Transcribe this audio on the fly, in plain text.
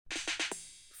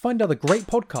Find other great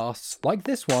podcasts like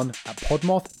this one at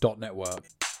podmoth.network.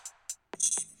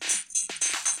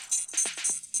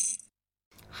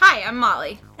 Hi, I'm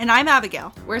Molly. And I'm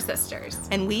Abigail. We're sisters.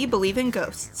 And we believe in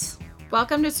ghosts.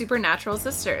 Welcome to Supernatural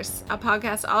Sisters, a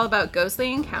podcast all about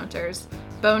ghostly encounters,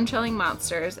 bone-chilling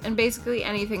monsters, and basically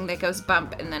anything that goes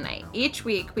bump in the night. Each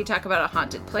week, we talk about a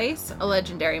haunted place, a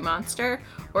legendary monster,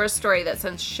 or a story that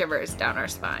sends shivers down our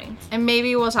spines. And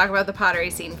maybe we'll talk about the pottery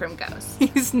scene from Ghost.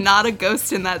 He's not a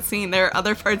ghost in that scene. There are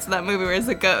other parts of that movie where he's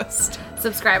a ghost.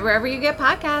 Subscribe wherever you get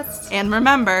podcasts. And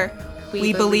remember,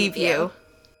 we believe you.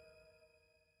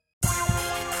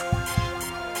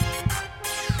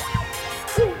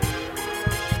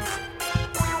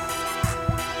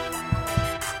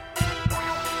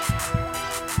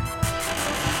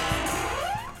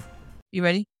 You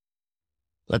ready?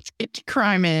 Let's get to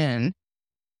crime in.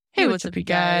 Hey, what's up, you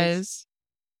guys?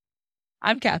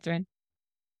 I'm Catherine.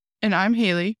 And I'm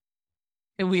Haley.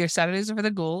 And we are Saturdays for the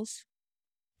Ghouls.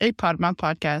 A Podmouth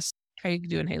podcast. How you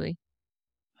doing, Haley?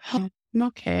 I'm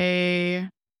okay.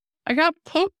 I got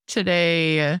poked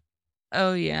today.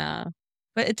 Oh, yeah.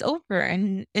 But it's over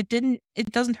and it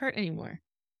doesn't hurt anymore.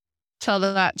 Tell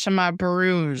that to my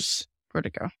bruise. Where'd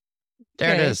it go?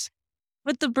 There Okay. it is.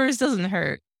 But the bruise doesn't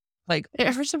hurt. Like, It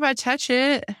hurts if I touch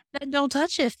it. then don't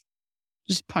touch it.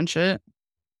 Just punch it.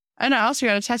 And I also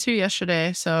got a tattoo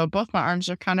yesterday, so both my arms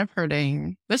are kind of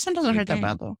hurting. This one doesn't hurt that Okay.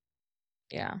 bad, though.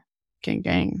 Yeah.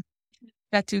 Gang.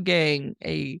 Tattoo gang.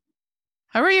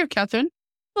 How are you, Catherine?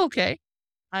 Okay.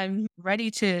 I'm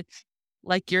ready to,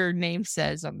 like your name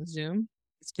says on the Zoom,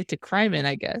 let's get to crime in,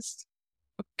 I guess.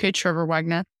 Okay, Trevor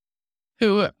Wagner.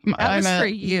 Who That was for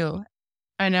you.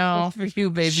 I know. That's for you,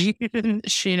 baby.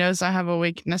 She knows I have a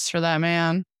weakness for that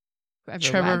man.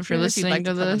 Trevor, if you're listening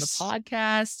to this. come on the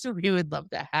podcast, we would love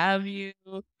to have you.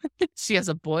 She has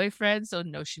a boyfriend, so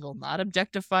no, she will not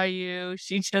objectify you.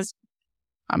 She just,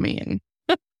 I mean,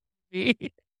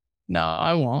 no,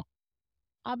 I won't.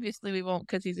 obviously we won't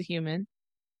because he's a human.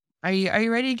 Are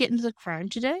you ready to get into the crime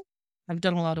today? I've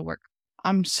done a lot of work.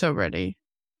 I'm so ready.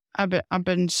 I've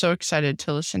been so excited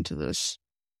to listen to this.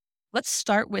 Let's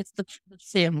start with the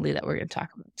family that we're going to talk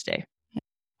about today.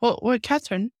 Well, what,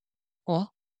 Catherine?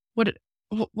 Well,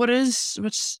 What's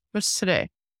today?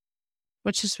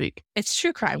 What's this week? it's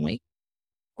True Crime Week.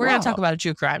 We're going to talk Wow. about a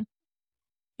true crime.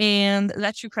 And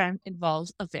that true crime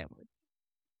involves a family.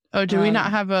 Oh, do we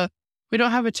not have we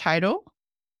don't have a title?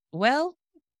 Well,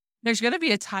 there's going to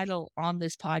be a title on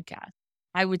this podcast.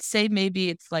 I would say maybe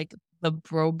it's like the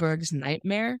Broberg's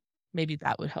Nightmare. Maybe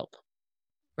that would help.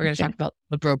 We're going to Okay. talk about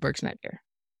the Broberg's Nightmare.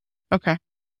 Okay.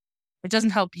 It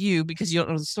doesn't help you because you don't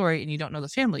know the story and you don't know the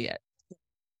family yet.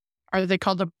 Are they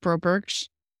called the Brobergs?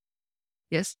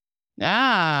 Yes?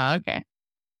 Ah, okay.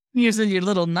 Using your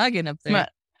little nugget up there.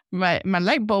 My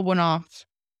light bulb went off.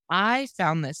 I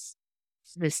found this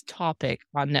topic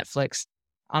on Netflix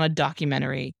on a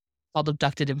documentary called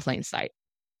Abducted in Plain Sight.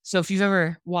 So if you've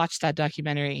ever watched that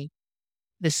documentary,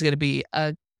 this is going to be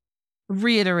a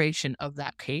reiteration of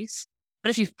that case. But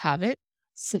if you haven't,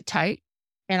 sit tight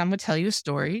and I'm going to tell you a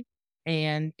story.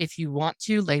 And if you want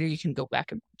to, later you can go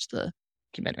back and watch the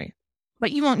documentary.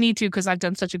 But you won't need to because I've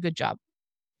done such a good job.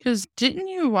 Because didn't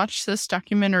you watch this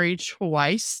documentary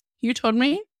twice? You told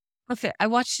me? Okay, I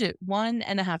watched it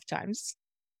 1.5 times.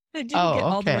 I didn't Oh, get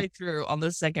all the okay. way through on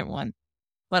the second one.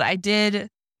 But I did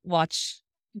watch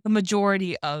the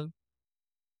majority of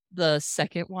the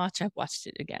second watch. I've watched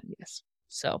it again, yes.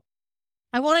 So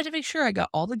I wanted to make sure I got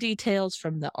all the details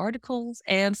from the articles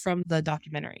and from the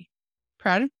documentary.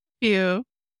 Proud of you.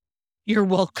 You're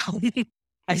welcome.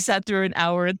 I sat through an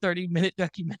hour and 30-minute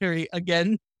documentary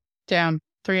again. Damn,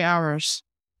 3 hours.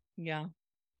 Yeah.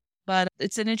 But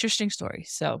it's an interesting story.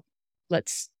 So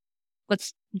let's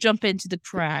jump into the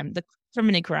crime, the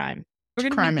criminal crime. We're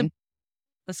gonna meet Crimin'.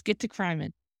 Let's get to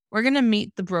crime. We're going to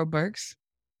meet the Brobergs.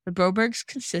 The Brobergs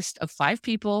consist of 5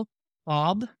 people: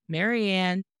 Bob,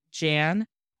 Marianne, Jan,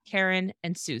 Karen,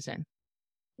 and Susan.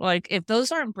 Like, if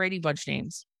those aren't Brady Bunch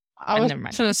names, I was never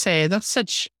mind. gonna say that's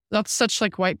such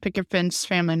like white picket fence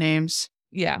family names.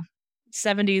 yeah,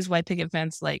 70s white picket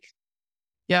fence, like,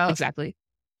 Yeah. exactly.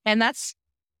 And that's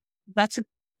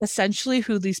essentially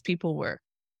who these people were.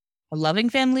 A loving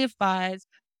family of 5,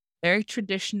 very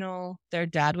traditional. Their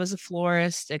dad was a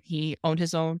florist and he owned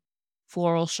his own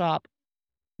floral shop.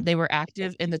 They were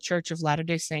active in the Church of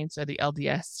Latter-day Saints, or the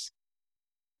LDS.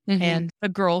 Mhm. And the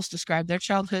girls described their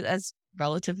childhood as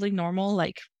relatively normal.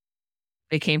 Like,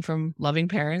 they came from loving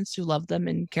parents who loved them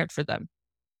and cared for them.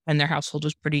 And their household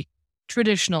was pretty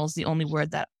traditional, is the only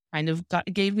word that kind of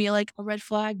gave me like a red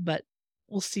flag, but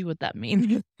we'll see what that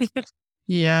means.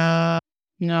 Yeah.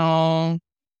 No.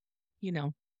 You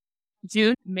know,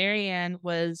 June, Marianne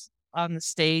was on the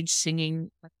stage singing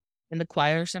in the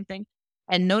choir or something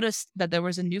and noticed that there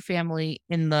was a new family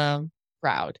in the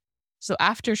crowd. So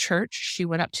after church, she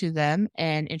went up to them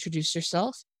and introduced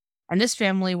herself. And this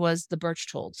family was the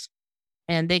Birchtolds.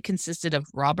 And they consisted of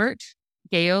Robert,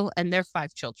 Gail, and their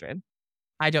 5 children.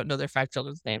 I don't know their 5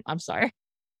 children's name. I'm sorry.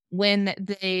 When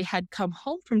they had come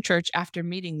home from church after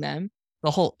meeting them,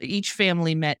 each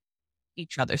family met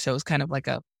each other. So it was kind of like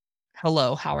a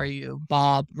hello, how are you?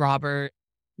 Bob, Robert,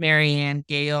 Marianne,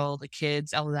 Gail, the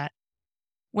kids, all of that.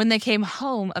 When they came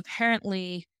home,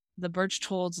 apparently the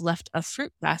Birchtolds left a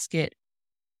fruit basket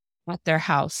at their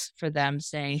house for them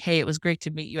saying, hey, it was great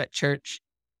to meet you at church,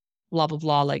 blah, blah,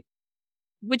 blah. Like,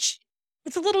 which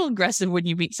it's a little aggressive when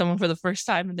you meet someone for the first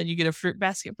time and then you get a fruit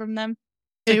basket from them.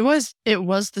 It was the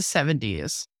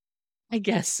 70s. I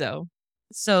guess so.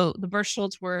 So the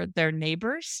Birchtolds were their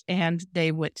neighbors and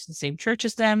they went to the same church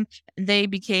as them. They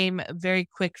became very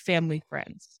quick family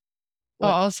friends. Oh,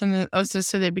 all of a sudden, I was just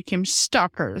say they became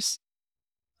stalkers.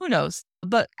 Who knows?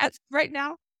 But right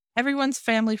now, everyone's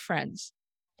family friends.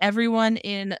 Everyone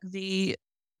in the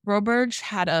Brobergs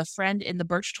had a friend in the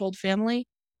Birchtold family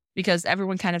because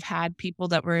everyone kind of had people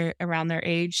that were around their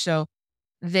age. So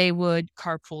they would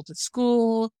carpool to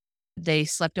school. They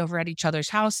slept over at each other's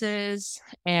houses.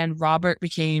 And Robert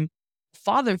became a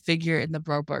father figure in the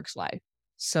Brobergs' life.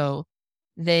 So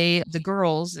the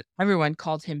girls, everyone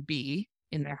called him B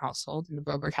in their household, in the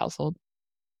Broberg household.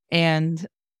 And,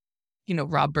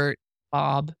 Robert,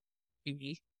 Bob,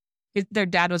 B. Their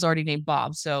dad was already named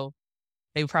Bob. So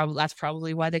that's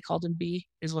probably why they called him B,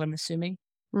 is what I'm assuming.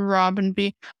 Rob and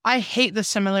B. I hate the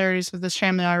similarities with this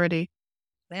family already.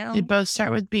 Well, They both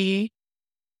start with B.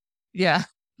 Yeah.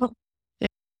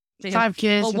 They 5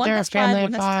 kids, well, but they're a family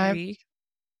of 5.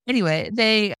 Anyway,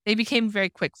 they became very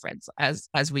quick friends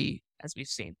as we've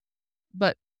seen.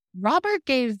 But Robert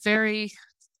gave very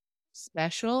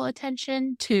special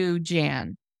attention to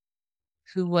Jan,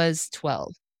 who was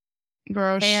 12.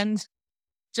 Gross. And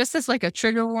just as like a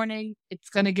trigger warning, it's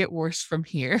going to get worse from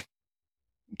here.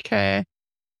 Okay.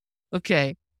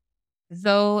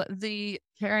 Though the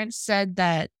parents said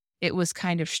that it was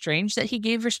kind of strange that he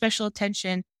gave her special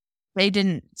attention, they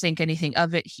didn't think anything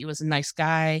of it. He was a nice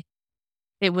guy.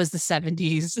 It was the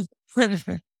 70s.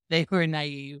 They were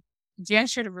naive. Jan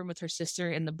shared a room with her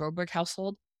sister in the Broberg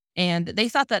household, and they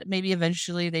thought that maybe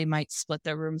eventually they might split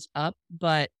their rooms up,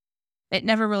 but it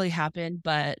never really happened.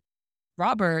 But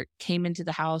Robert came into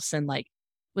the house and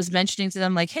was mentioning to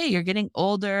them hey, you're getting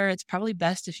older. It's probably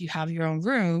best if you have your own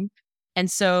room. And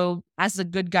so as the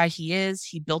good guy he is,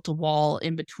 he built a wall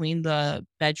in between the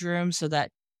bedrooms so that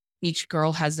each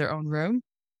girl has their own room.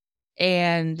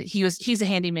 And he's a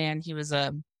handyman. He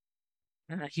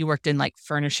worked in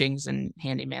furnishings and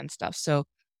handyman stuff. So it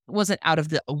wasn't out of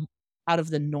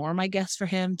the norm, I guess, for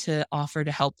him to offer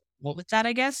to help with that,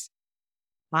 I guess.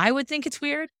 I would think it's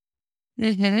weird.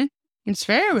 Mm-hmm. It's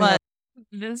very weird. But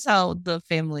this is how the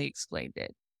family explained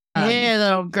it. Hey,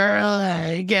 little girl,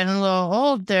 you're getting a little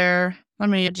old there. Let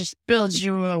me just build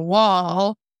you a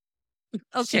wall.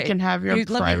 Okay. So you can have your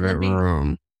private let me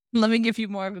room. Let me give you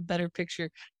more of a better picture.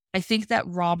 I think that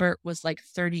Robert was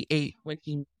 38 when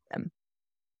he met them.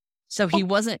 So he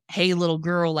wasn't, hey, little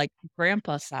girl,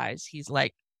 grandpa size. He's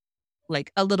like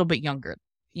a little bit younger,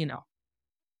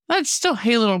 That's still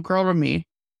hey, little girl to me.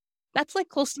 That's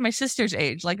close to my sister's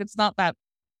age. It's not that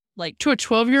to a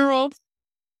 12-year-old.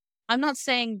 I'm not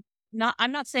saying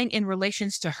in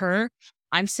relations to her.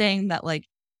 I'm saying that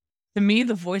to me,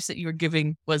 the voice that you were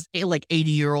giving was a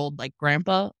 80-year-old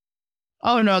grandpa.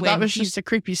 Oh no, that was just a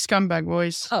creepy scumbag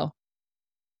voice. Oh,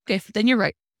 okay, then you're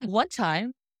right. One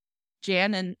time,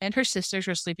 Jan and her sisters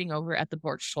were sleeping over at the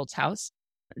Birchtolds' house.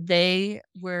 They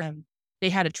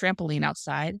had a trampoline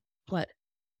outside. What?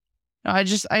 No,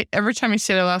 every time you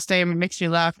say their last name, it makes me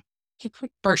laugh.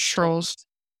 Birchtolds.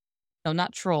 No,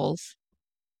 not trolls.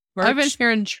 I've been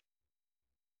hearing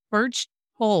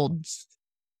Birchtolds.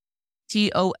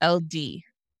 TOLD.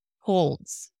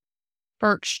 Holds.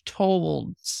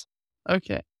 Birchtolds.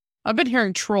 Okay. I've been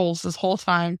hearing trolls this whole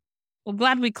time. Well,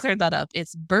 glad we cleared that up.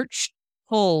 It's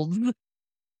Birchtolds.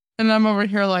 And I'm over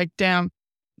here damn,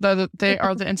 they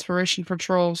are the inspiration for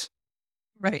trolls.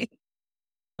 Right.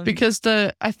 Because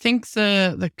I think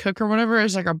the cook or whatever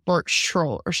is a birch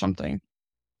troll or something.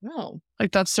 No.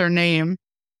 That's their name.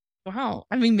 Wow.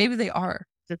 I mean, maybe they are.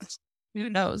 Who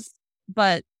knows?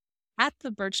 But at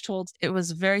the Birchtolds, it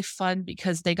was very fun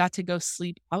because they got to go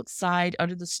sleep outside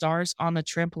under the stars on a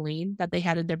trampoline that they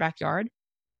had in their backyard,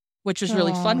 which was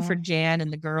really fun for Jan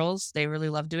and the girls. They really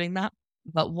loved doing that.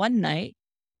 But one night,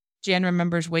 Jan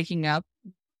remembers waking up.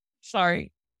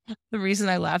 Sorry. The reason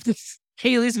I laughed is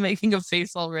Haley's making a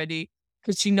face already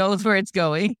because she knows where it's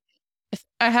going.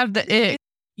 I have the ick.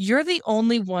 You're the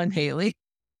only one, Haley.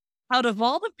 Out of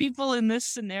all the people in this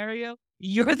scenario,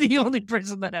 you're the only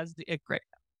person that has the ick right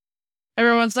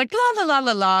Everyone's like, la, la, la,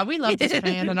 la, la. We love this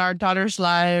man in our daughter's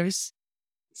lives.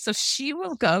 So she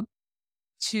woke up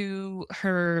to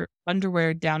her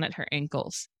underwear down at her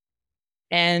ankles.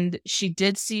 And she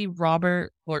did see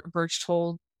Robert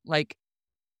Berchtold like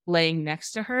laying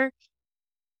next to her.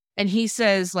 And he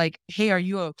says, like, hey, are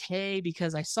you okay?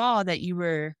 Because I saw that you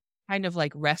were kind of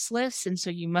like restless. And so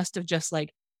you must have just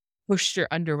like pushed your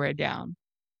underwear down.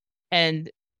 And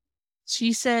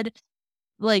she said,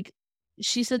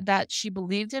 she said that she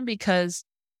believed him because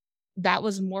that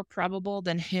was more probable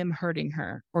than him hurting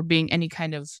her or being any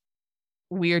kind of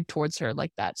weird towards her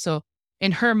like that. So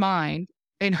in her mind,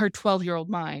 in her 12-year-old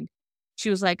mind, she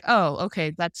was like, oh,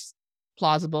 okay, that's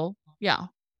plausible. Yeah,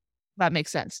 that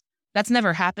makes sense. That's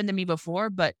never happened to me before,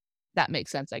 but that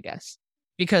makes sense, I guess,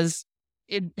 because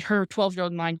her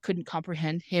 12-year-old mind couldn't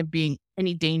comprehend him being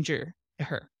any danger to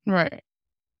her. Right.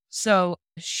 So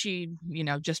she,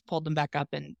 just pulled them back up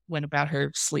and went about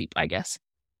her sleep, I guess.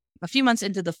 A few months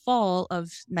into the fall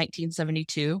of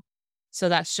 1972, so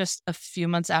that's just a few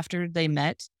months after they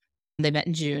met. They met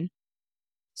in June.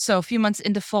 So a few months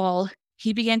into fall,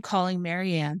 he began calling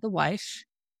Marianne, the wife,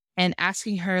 and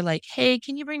asking her, like, hey,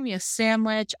 can you bring me a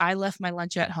sandwich? I left my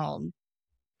lunch at home.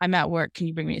 I'm at work. Can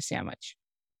you bring me a sandwich?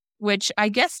 Which I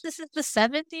guess this is the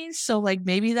 70s. So like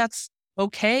maybe that's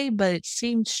okay, but it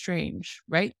seemed strange,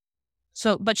 right?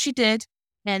 So, but she did.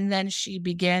 And then she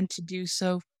began to do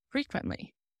so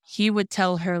frequently. He would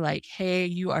tell her like, hey,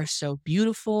 you are so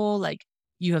beautiful. Like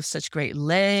you have such great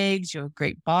legs. You have a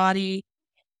great body.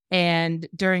 And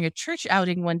during a church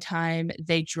outing one time,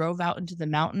 they drove out into the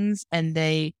mountains and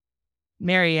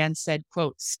Marianne said,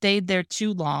 quote, stayed there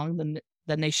too long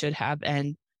than they should have.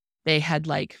 And they had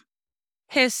like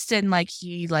hissed and like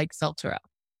he like felt her up.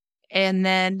 And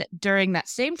then during that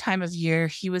same time of year,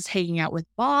 he was hanging out with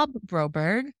Bob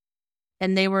Broberg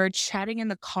and they were chatting in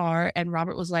the car. And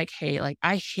Robert was like, hey, like,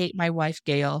 I hate my wife,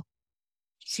 Gail.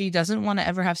 She doesn't want to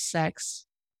ever have sex.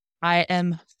 I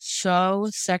am so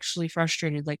sexually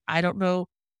frustrated. Like, I don't know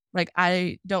what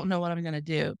I'm going to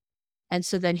do. And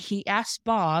so then he asked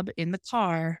Bob in the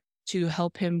car to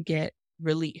help him get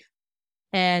relief.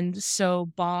 And so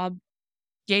Bob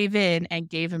gave in and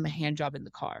gave him a hand job in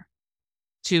the car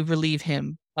to relieve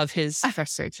him of his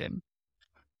frustration.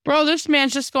 Bro, this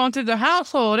man's just going through the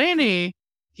household, ain't he?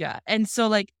 Yeah. And so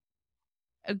like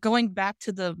going back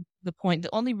to the point,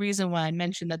 the only reason why I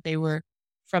mentioned that they were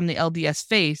from the LDS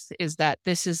faith is that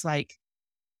this is like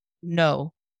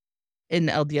no in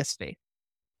the LDS faith.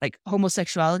 Like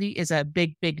homosexuality is a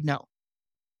big, big no.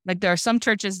 Like there are some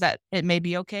churches that it may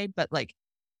be okay, but like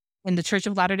in the Church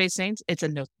of Latter-day Saints, it's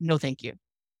a no, thank you.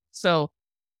 So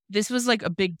this was like a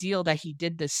big deal that he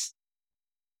did this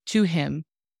to him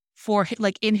for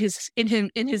like in his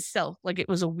self. Like it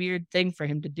was a weird thing for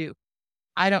him to do.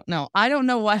 I don't know. I don't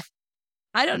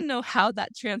know how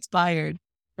that transpired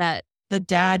that the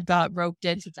dad got roped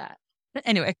into that. But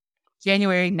anyway,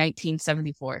 January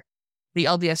 1974, the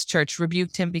LDS Church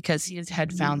rebuked him because he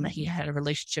had found that he had a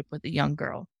relationship with a young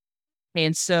girl.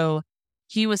 And so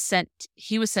he was sent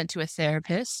to a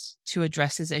therapist to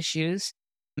address his issues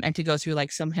and to go through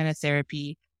like some kind of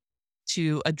therapy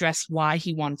to address why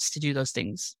he wants to do those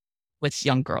things with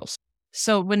young girls.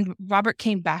 So when Robert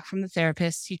came back from the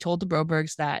therapist, he told the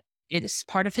Brobergs that it is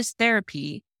part of his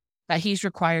therapy that he's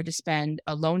required to spend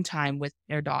alone time with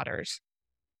their daughters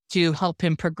to help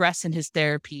him progress in his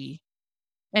therapy.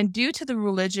 And due to the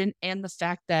religion and the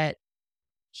fact that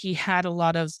he had a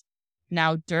lot of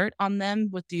now dirt on them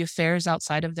with the affairs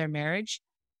outside of their marriage,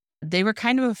 they were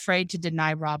kind of afraid to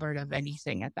deny Robert of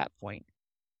anything at that point.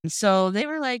 And so they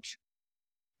were like,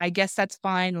 I guess that's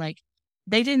fine. Like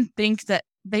they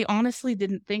honestly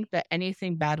didn't think that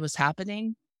anything bad was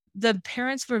happening. The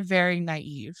parents were very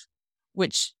naive,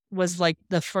 which was like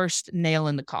the first nail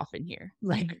in the coffin here.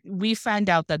 Like we found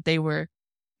out that they were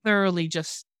thoroughly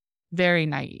just very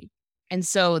naive. And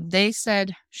so they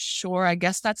said, sure, I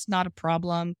guess that's not a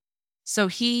problem. So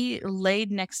he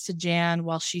laid next to Jan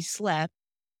while she slept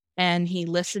and he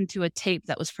listened to a tape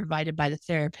that was provided by the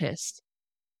therapist.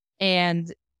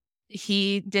 And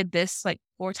he did this like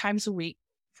 4 times a week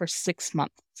for 6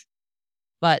 months.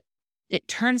 But it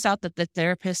turns out that the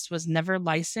therapist was never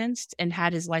licensed and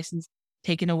had his license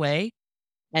taken away.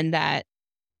 And that,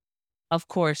 of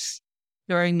course,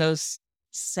 during those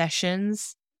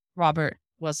sessions, Robert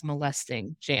was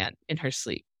molesting Jan in her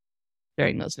sleep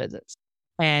during those visits.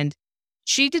 And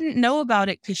she didn't know about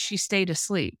it because she stayed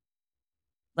asleep.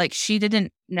 Like, she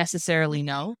didn't necessarily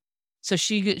know. So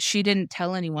she didn't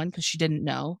tell anyone because she didn't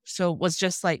know. So it was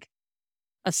just like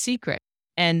a secret.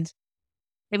 And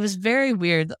it was very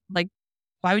weird. Like,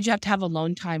 why would you have to have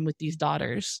alone time with these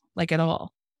daughters? Like, at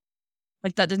all?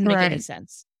 Like, that didn't make any Right.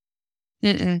 sense.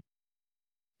 Mm-mm.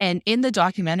 And in the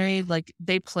documentary, like,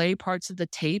 they play parts of the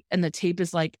tape, and the tape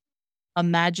is like,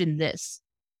 imagine this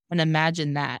and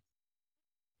imagine that.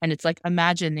 And it's like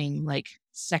imagining like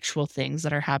sexual things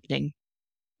that are happening.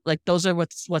 Like, those are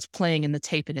what's playing in the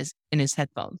tape in his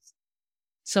headphones.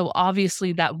 So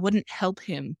obviously that wouldn't help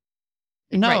him,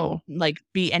 right, No. like,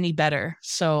 be any better.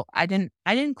 So I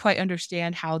didn't quite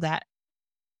understand how that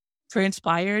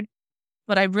transpired,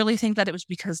 but I really think that it was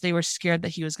because they were scared that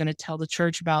he was going to tell the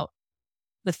church about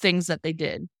the things that they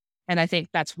did. And I think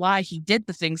that's why he did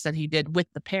the things that he did with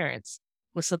the parents,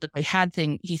 was so that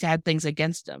he had things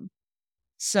against him.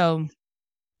 So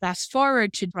fast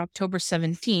forward to October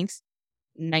 17th,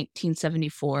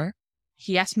 1974,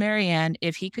 he asked Marianne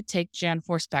if he could take Jan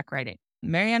horseback riding.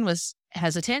 Marianne was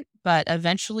hesitant, but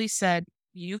eventually said,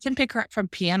 you can pick her up from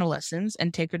piano lessons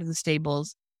and take her to the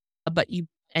stables.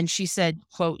 And she said,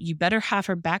 quote, you better have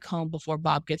her back home before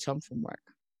Bob gets home from work.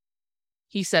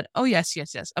 He said, oh, yes,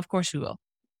 yes, yes. Of course we will.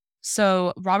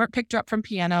 So Robert picked her up from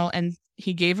piano and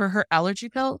he gave her allergy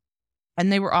pill,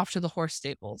 and they were off to the horse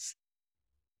stables.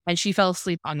 And she fell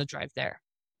asleep on the drive there.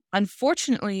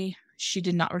 Unfortunately, she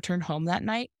did not return home that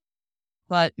night.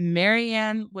 But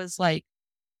Marianne was like,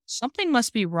 something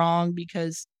must be wrong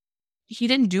because he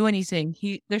didn't do anything.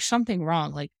 There's something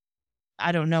wrong. Like,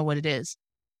 I don't know what it is.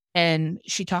 And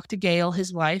she talked to Gail,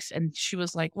 his wife, and she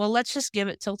was like, well, let's just give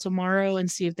it till tomorrow and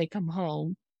see if they come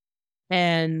home.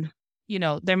 And,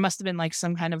 there must have been like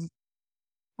some kind of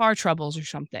car troubles or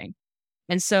something.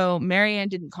 And so Marianne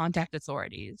didn't contact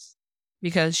authorities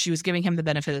because she was giving him the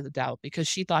benefit of the doubt because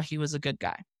she thought he was a good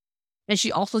guy. And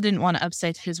she also didn't want to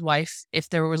upset his wife if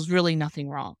there was really nothing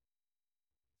wrong.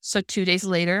 So 2 days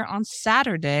later, on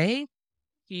Saturday,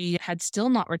 he had still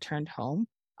not returned home.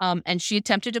 And she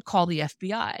attempted to call the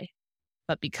FBI.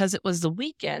 But because it was the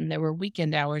weekend, there were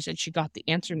weekend hours, and she got the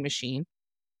answering machine.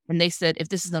 And they said, if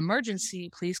this is an emergency,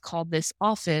 please call this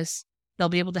office. They'll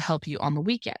be able to help you on the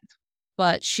weekend.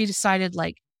 But she decided,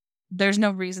 like, there's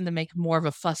no reason to make more of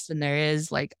a fuss than there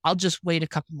is. Like, I'll just wait a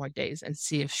couple more days and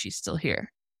see if she's still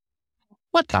here.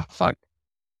 What the fuck?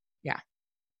 Yeah.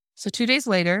 So 2 days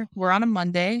later, we're on a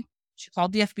Monday. She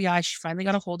called the FBI. She finally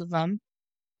got a hold of them.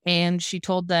 And she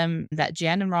told them that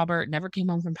Jan and Robert never came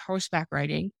home from horseback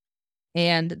riding.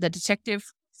 And the detective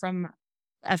from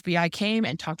FBI came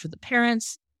and talked to the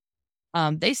parents.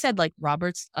 They said, like,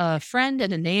 Robert's a friend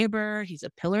and a neighbor. He's a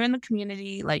pillar in the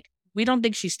community. Like, we don't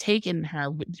think she's taken her.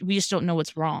 We just don't know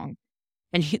what's wrong.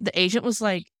 And the agent was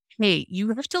like, hey, you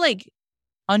have to, like,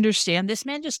 understand this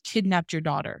man just kidnapped your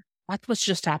daughter. That's what's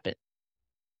just happened.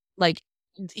 Like,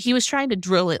 he was trying to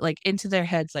drill it, like, into their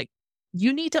heads. Like,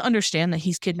 you need to understand that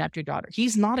he's kidnapped your daughter.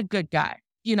 He's not a good guy.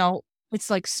 It's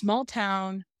like small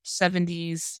town,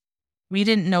 70s. We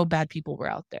didn't know bad people were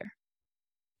out there.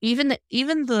 Even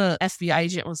the FBI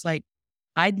agent was like,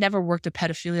 I'd never worked a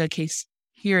pedophilia case,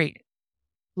 period.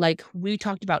 Like, we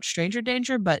talked about stranger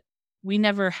danger, but we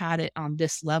never had it on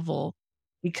this level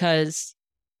because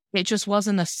it just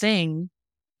wasn't a thing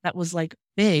that was, like,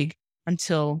 big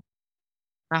until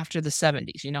after the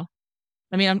 70s,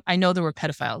 I mean, I know there were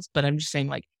pedophiles, but I'm just saying,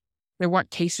 like, there weren't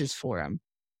cases for him,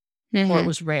 or it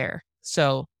was rare.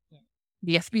 So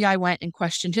the FBI went and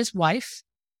questioned his wife.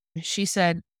 She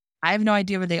said, I have no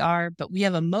idea where they are, but we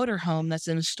have a motorhome that's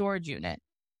in a storage unit.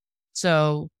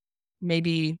 So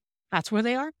maybe that's where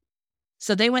they are.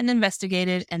 So they went and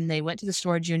investigated, and they went to the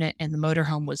storage unit, and the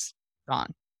motorhome was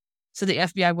gone. So the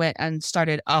FBI went and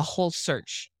started a whole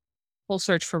search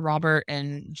for Robert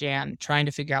and Jan, trying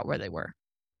to figure out where they were.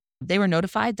 They were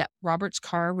notified that Robert's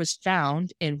car was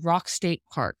found in Rock State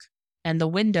Park, and the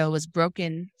window was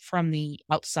broken from the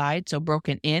outside, so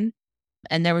broken in,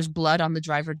 and there was blood on the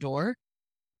driver door.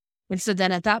 And so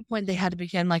then at that point, they had to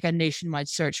begin like a nationwide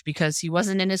search because he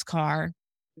wasn't in his car.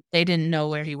 They didn't know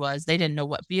where he was. They didn't know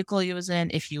what vehicle he was in.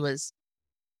 They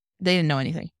didn't know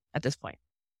anything at this point.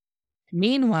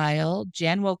 Meanwhile,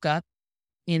 Jan woke up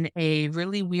in a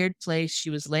really weird place. She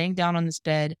was laying down on this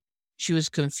bed. She was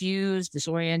confused,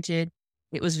 disoriented.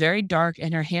 It was very dark,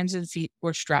 and her hands and feet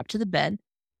were strapped to the bed.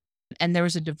 And there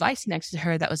was a device next to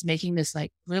her that was making this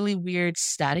like really weird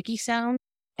staticky sound.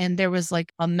 And there was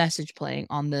like a message playing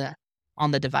on the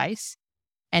device.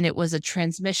 And it was a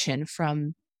transmission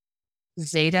from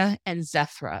Zeta and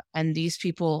Zethra. And these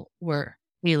people were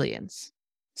aliens.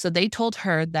 So they told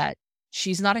her that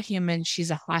she's not a human,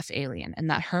 she's a half alien, and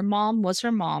that her mom was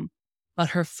her mom, but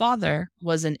her father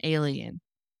was an alien.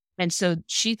 And so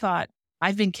she thought,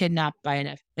 I've been kidnapped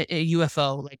by a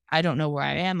UFO. Like, I don't know where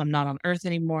I am. I'm not on Earth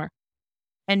anymore.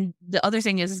 And the other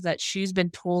thing is that she's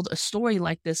been told a story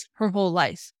like this her whole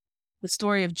life. The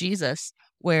story of Jesus,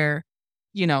 where,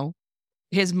 you know,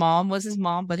 his mom was his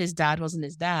mom, but his dad wasn't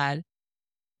his dad.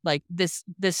 Like this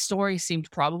story seemed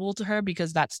probable to her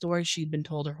because that story she'd been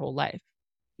told her whole life,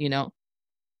 you know.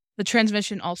 The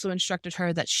transmission also instructed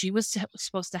her that she was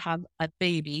supposed to have a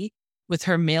baby with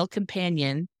her male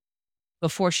companion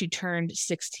before she turned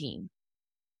 16,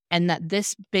 and that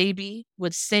this baby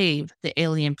would save the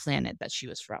alien planet that she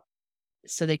was from.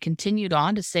 So they continued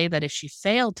on to say that if she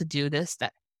failed to do this,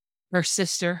 that her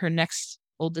sister, her next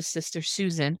oldest sister,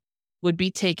 Susan, would be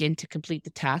taken to complete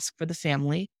the task for the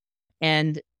family,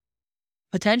 and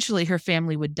potentially her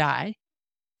family would die.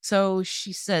 So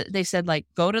they said, like,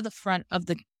 go to the front of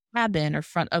the cabin or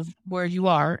front of where you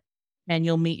are, and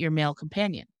you'll meet your male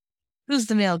companion. Who's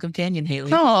the male companion,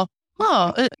 Haley?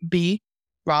 B.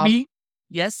 Rob. Me?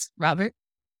 Yes, Robert.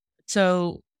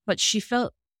 So, but she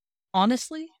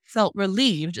honestly felt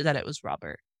relieved that it was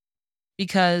Robert,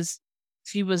 because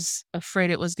she was afraid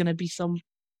it was going to be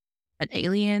an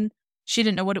alien. She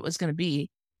didn't know what it was going to be.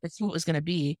 That's what it was going to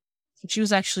be. She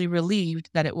was actually relieved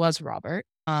that it was Robert.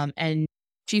 And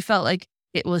she felt like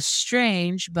it was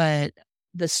strange, but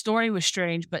the story was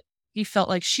strange, but he felt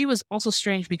like she was also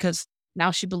strange because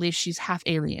now she believes she's half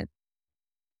alien.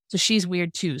 So she's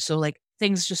weird too. So like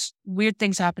weird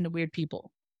things happen to weird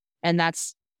people. And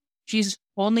she's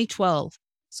only 12.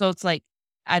 So it's like,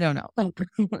 I don't know.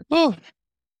 Oh,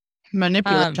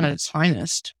 manipulation at its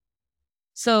finest.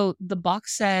 So the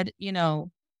box said, there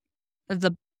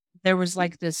was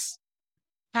like this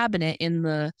cabinet in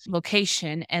the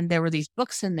location, and there were these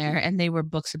books in there, and they were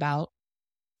books about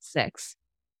sex.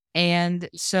 And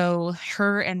so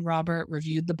her and Robert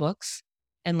reviewed the books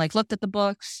and like looked at the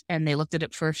books, and they looked at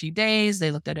it for a few days.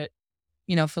 They looked at it,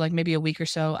 for like maybe a week or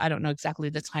so. I don't know exactly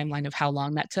the timeline of how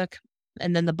long that took.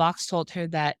 And then the box told her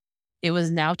that it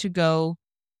was now to go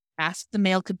ask the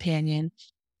male companion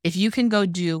if you can go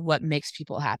do what makes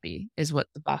people happy, is what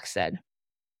the box said.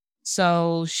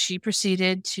 So she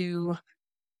proceeded to,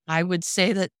 I would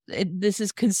say that this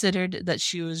is considered that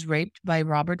she was raped by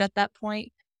Robert at that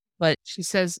point. But she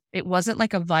says it wasn't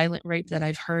like a violent rape that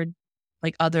I've heard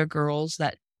like other girls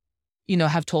that,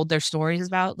 have told their stories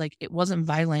about. Like, it wasn't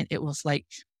violent. It was like,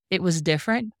 it was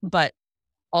different. But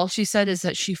all she said is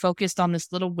that she focused on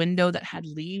this little window that had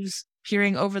leaves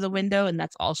peering over the window. And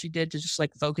that's all she did, to just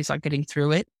like focus on getting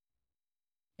through it.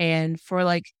 And for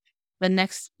like the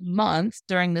next month,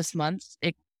 during this month,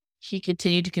 he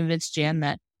continued to convince Jan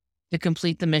that to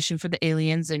complete the mission for the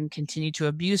aliens and continue to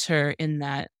abuse her in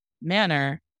that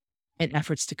manner in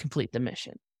efforts to complete the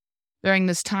mission. During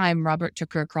this time, Robert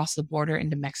took her across the border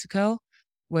into Mexico,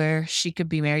 where she could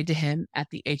be married to him at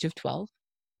the age of 12.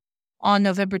 On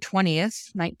November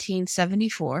 20th,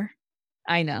 1974,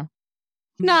 I know.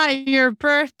 Not your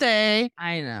birthday.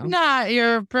 I know. Not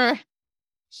your birthday.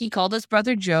 He called his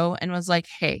brother Joe and was like,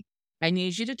 hey, I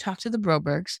need you to talk to the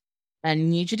Brobergs, and I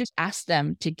need you to ask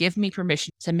them to give me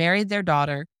permission to marry their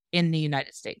daughter in the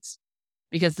United States,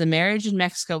 because the marriage in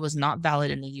Mexico was not valid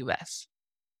in the U.S.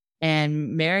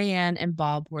 And Marianne and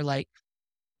Bob were like,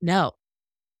 no,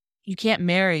 you can't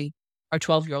marry our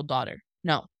 12-year-old daughter.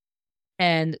 No.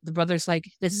 And the brother's like,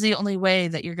 this is the only way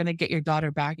that you're going to get your daughter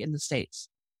back in the States.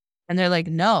 And they're like,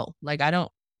 no, like, I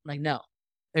don't, like, no,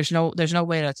 there's no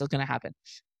way that's going to happen.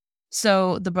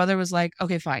 So the brother was like,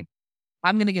 okay, fine.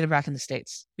 I'm going to get her back in the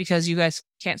States because you guys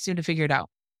can't seem to figure it out.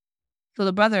 So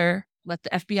the brother let the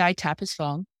FBI tap his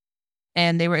phone,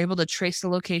 and they were able to trace the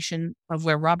location of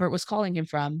where Robert was calling him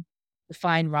from to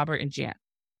find Robert and Jan.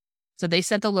 So they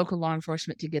sent the local law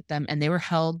enforcement to get them, and they were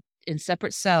held in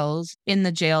separate cells in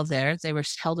the jail there. They were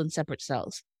held in separate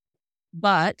cells.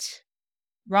 But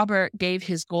Robert gave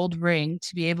his gold ring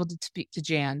to be able to speak to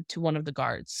Jan to one of the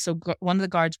guards. So one of the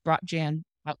guards brought Jan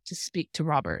out to speak to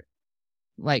Robert,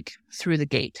 like through the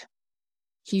gate.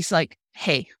 He's like,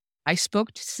 hey, I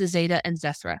spoke to Cizeta and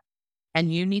Zethra,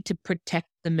 and you need to protect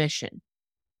the mission.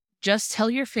 Just tell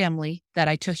your family that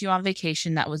I took you on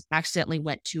vacation that accidentally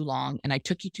went too long, and I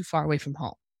took you too far away from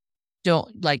home.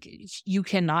 You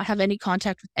cannot have any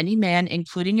contact with any man,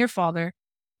 including your father.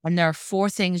 And there are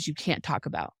 4 things you can't talk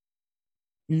about.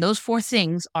 And those 4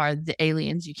 things are the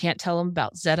aliens. You can't tell them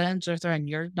about Zeta and Zertha, and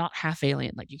you're not half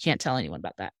alien. Like, you can't tell anyone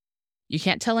about that. You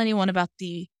can't tell anyone about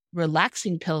the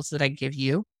relaxing pills that I give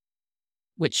you,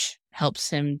 which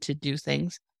helps him to do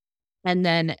things. And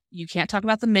then you can't talk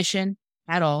about the mission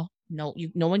at all. No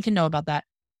one can know about that.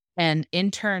 And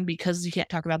in turn, because you can't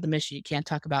talk about the mission, you can't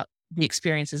talk about the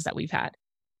experiences that we've had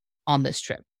on this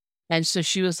trip. And so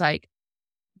she was like,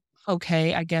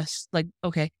 okay, I guess, like,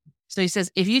 okay. So he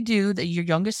says, if you do, that your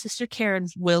youngest sister Karen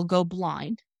will go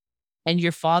blind and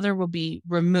your father will be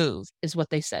removed, is what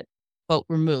they said. Quote,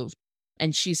 removed.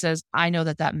 And she says, I know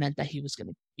that that meant that he was going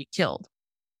to be killed.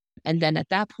 And then at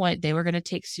that point, they were going to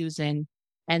take Susan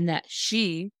and that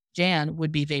she, Jan,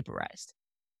 would be vaporized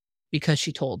because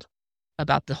she told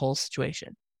about the whole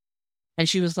situation. And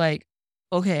she was like,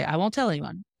 okay, I won't tell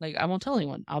anyone. Like, I won't tell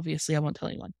anyone. Obviously, I won't tell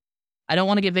anyone. I don't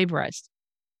want to get vaporized.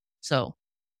 So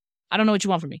I don't know what you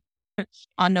want from me.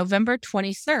 On November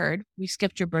 23rd, we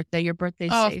skipped your birthday. Your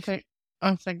birthday's safe.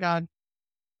 Thank God.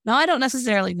 Now, I don't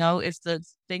necessarily know if the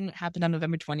thing that happened on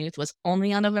November 20th was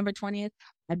only on November 20th.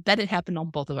 I bet it happened on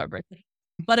both of our birthdays.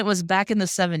 But it was back in the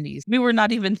 70s. We were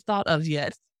not even thought of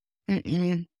yet.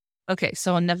 Mm-mm. Okay,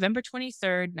 so on November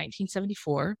 23rd,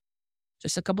 1974,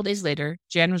 just a couple days later,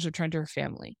 Jan was returned to her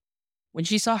family. When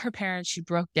she saw her parents, she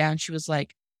broke down. She was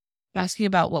like asking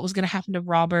about what was going to happen to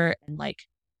Robert and like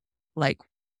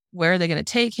where are they going to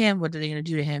take him? What are they going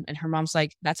to do to him? And her mom's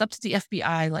like, that's up to the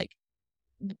FBI. Like,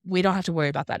 we don't have to worry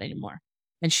about that anymore.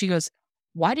 And she goes,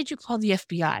 why did you call the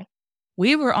FBI?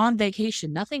 We were on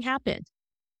vacation. Nothing happened.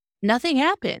 Nothing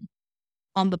happened.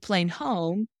 On the plane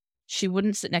home, she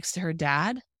wouldn't sit next to her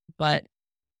dad, but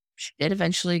she did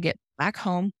eventually get back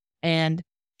home and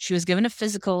she was given a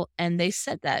physical and they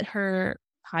said that her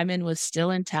hymen was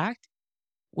still intact,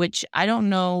 which I don't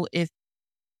know if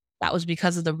that was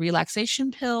because of the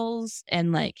relaxation pills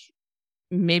and like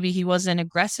maybe he wasn't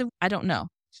aggressive. I don't know.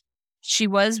 She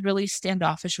was really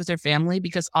standoffish with her family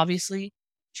because obviously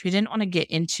she didn't want to get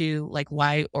into like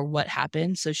why or what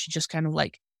happened. So she just kind of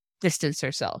like distanced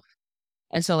herself.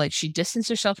 And so like she distanced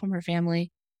herself from her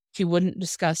family. She wouldn't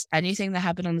discuss anything that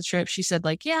happened on the trip. She said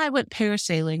like, yeah, I went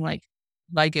parasailing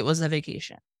like it was a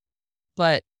vacation.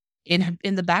 But in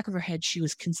the back of her head, she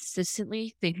was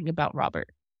consistently thinking about Robert.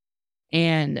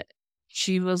 And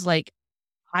she was like,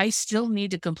 I still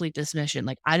need to complete this mission.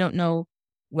 Like, I don't know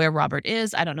where Robert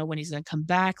is. I don't know when he's going to come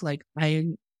back. Like, I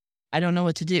don't know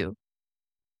what to do.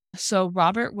 So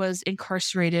Robert was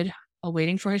incarcerated,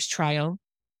 awaiting for his trial.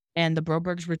 And the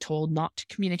Brobergs were told not to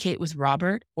communicate with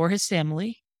Robert or his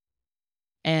family.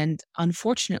 And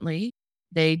unfortunately,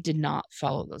 they did not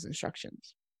follow those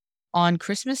instructions. On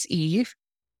Christmas Eve,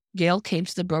 Gail came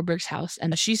to the Brobergs' house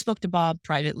and she spoke to Bob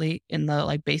privately in the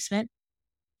like basement.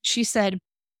 She said,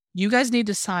 you guys need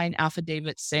to sign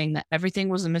affidavits saying that everything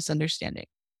was a misunderstanding,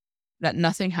 that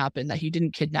nothing happened, that he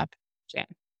didn't kidnap Jan.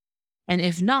 And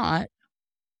if not,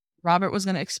 Robert was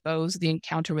going to expose the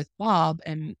encounter with Bob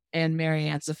and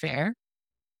Marianne's affair.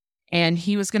 And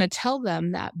he was going to tell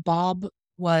them that Bob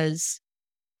was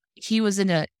in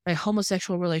a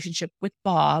homosexual relationship with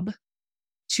Bob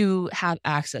to have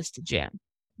access to Jan.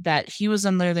 That he was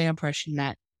under the impression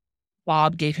that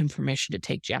Bob gave him permission to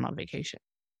take Jan on vacation.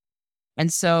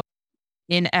 And so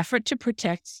in effort to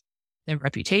protect their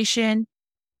reputation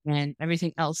and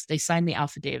everything else, they signed the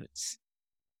affidavits.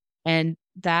 And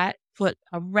that put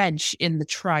a wrench in the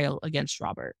trial against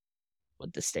Robert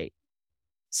with the state.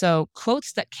 So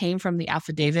quotes that came from the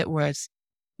affidavit was,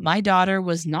 my daughter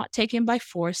was not taken by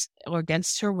force or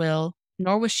against her will,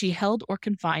 nor was she held or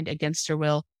confined against her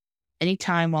will any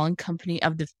time while in company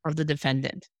of the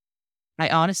defendant. I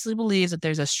honestly believe that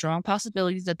there's a strong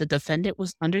possibility that the defendant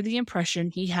was under the impression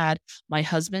he had my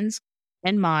husband's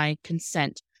and my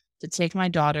consent to take my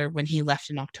daughter when he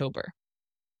left in October.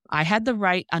 I had the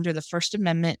right under the First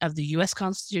Amendment of the U.S.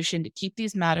 Constitution to keep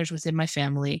these matters within my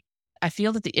family. I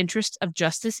feel that the interest of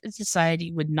justice in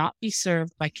society would not be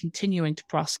served by continuing to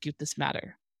prosecute this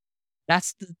matter.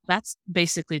 That's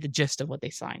basically the gist of what they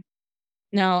signed.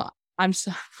 Now, I'm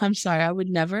sorry, I would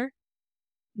never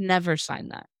sign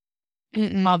that.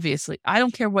 Mm-mm. Obviously, I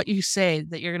don't care what you say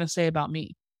that you're going to say about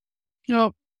me.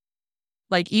 Nope.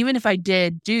 Like, even if I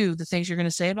did do the things you're going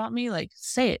to say about me, like,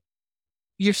 say it.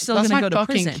 You're still going to go to That's my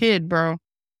prison. fucking kid, bro.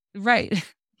 Right.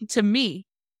 To me,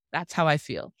 that's how I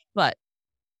feel. But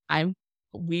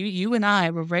you and I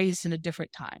were raised in a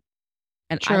different time.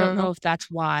 And I don't know if that's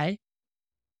why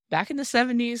back in the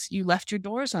 70s, you left your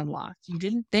doors unlocked. You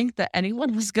didn't think that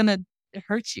anyone was going to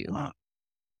hurt you.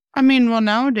 I mean, well,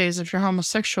 nowadays, if you're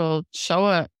homosexual, show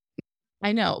it.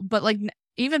 I know. But like,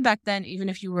 even back then, even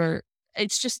if you were,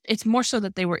 it's more so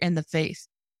that they were in the faith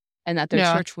and that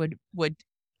their church would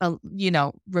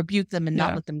rebuke them and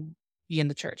not let them be in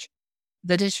the church.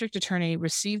 The district attorney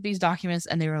received these documents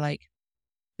and they were like,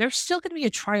 there's still going to be a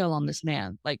trial on this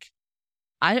man. Like,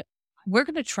 we're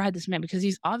going to try this man because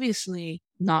he's obviously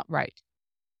not right.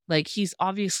 Like, he's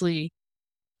obviously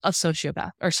a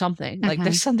sociopath or something. Like,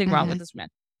 there's something wrong with this man.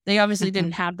 They obviously Mhm.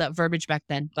 didn't have that verbiage back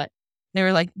then, but they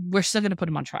were like, we're still going to put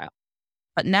him on trial.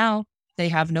 But now they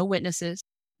have no witnesses,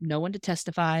 no one to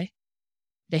testify.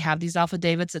 They have these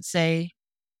affidavits that say,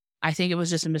 I think it was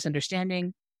just a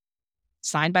misunderstanding,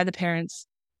 signed by the parents.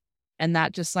 And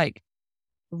that just like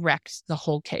wrecked the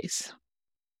whole case.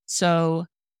 So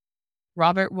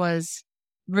Robert was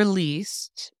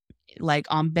released like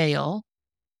on bail.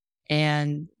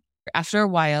 And after a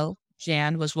while,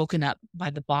 Jan was woken up by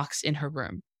the box in her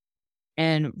room.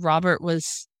 And Robert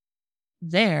was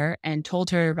there and told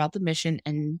her about the mission.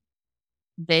 And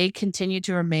they continued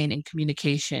to remain in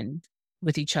communication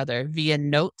with each other via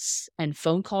notes and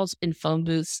phone calls in phone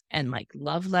booths and like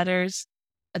love letters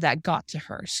that got to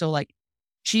her. So like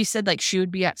she said like she would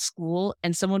be at school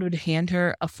and someone would hand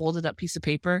her a folded up piece of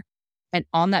paper. And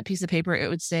on that piece of paper, it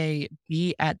would say,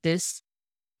 be at this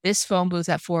phone booth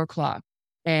at 4:00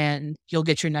 and you'll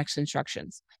get your next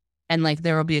instructions. And like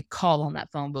there will be a call on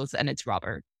that phone booth and it's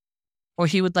Robert. Or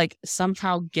he would like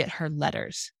somehow get her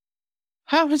letters.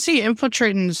 How was he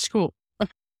infiltrating the school?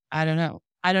 I don't know.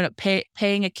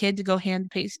 Paying a kid to go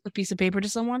hand a piece of paper to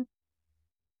someone?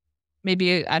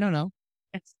 Maybe, I don't know.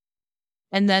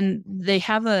 And then they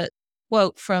have a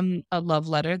quote from a love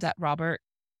letter that Robert,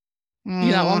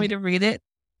 you not want me to read it?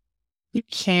 You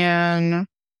can.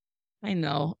 I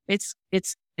know. It's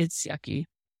yucky.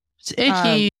 It's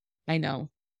icky. I know.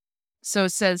 So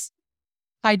it says,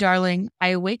 hi, darling. I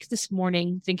awake this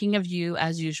morning thinking of you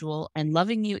as usual and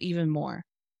loving you even more.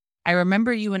 I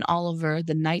remember you and Oliver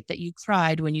the night that you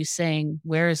cried when you sang,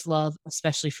 Where is Love,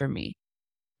 especially for me.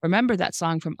 Remember that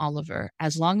song from Oliver,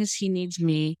 As Long as He Needs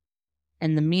Me,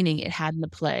 and the meaning it had in the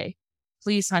play.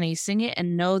 Please, honey, sing it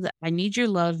and know that I need your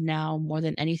love now more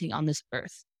than anything on this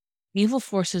earth. Evil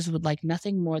forces would like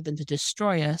nothing more than to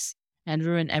destroy us and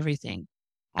ruin everything.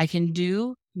 I can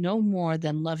do no more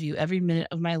than love you every minute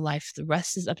of my life. The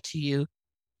rest is up to you.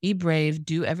 Be brave,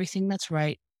 do everything that's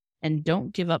right, and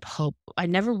don't give up hope. I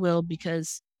never will,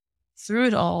 because through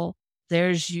it all,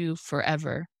 there's you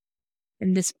forever.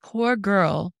 And this poor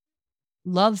girl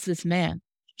loves this man.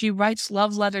 She writes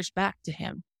love letters back to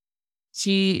him.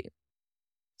 She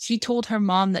told her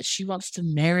mom that she wants to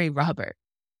marry Robert.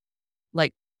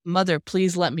 Like, mother,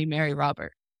 please let me marry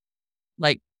Robert.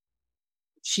 Like,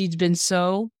 she's been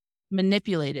so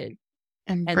manipulated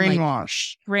and like,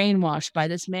 brainwashed by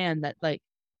this man that like,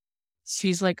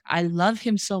 she's like, I love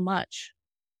him so much.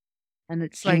 And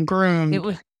it's like, and groomed. it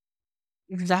was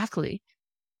exactly.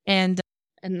 And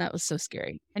that was so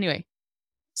scary. Anyway,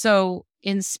 so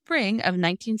in spring of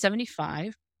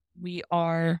 1975,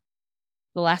 the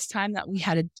last time that we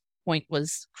had a point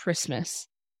was Christmas.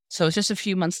 So it's just a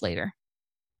few months later.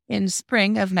 In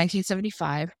spring of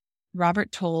 1975,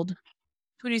 Robert told,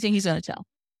 who do you think he's going to tell?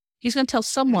 He's going to tell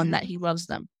someone that he loves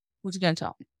them. Who's he going to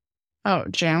tell? Oh,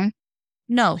 Jan?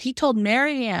 No, he told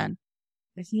Mary Ann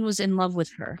that he was in love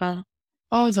with her.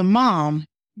 Oh, the mom.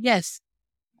 Yes.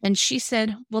 And she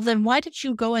said, well, then why did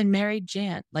you go and marry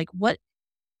Jan? Like, what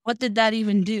did that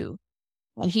even do?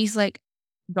 And he's like,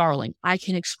 darling, I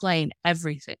can explain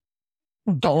everything.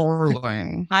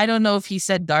 Darling. I don't know if he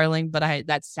said darling, but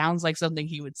that sounds like something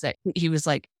he would say. He was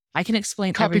like, I can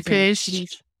explain Copy everything.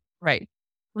 paste. Right.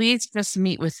 Please just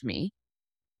meet with me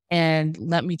and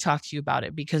let me talk to you about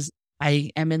it, because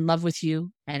I am in love with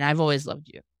you and I've always loved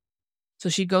you. So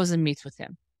she goes and meets with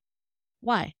him.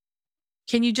 Why?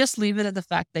 Can you just leave it at the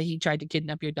fact that he tried to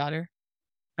kidnap your daughter?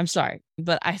 I'm sorry,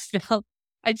 but I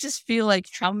just feel like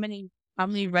how many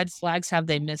red flags have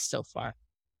they missed so far?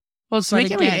 Well, it's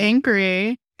making me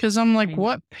angry because I'm like,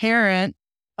 what parent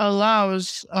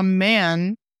allows a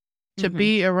man to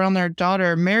be around their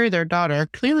daughter, marry their daughter,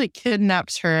 clearly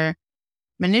kidnaps her,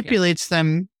 manipulates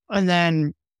them, and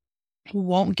then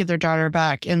won't get their daughter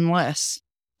back unless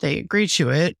they agree to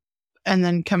it, and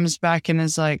then comes back and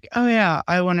is like, oh yeah,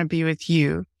 I want to be with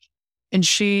you. And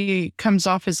she comes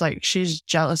off as like, she's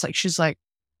jealous. Like, she's like,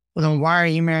 well, then why are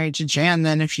you married to Jan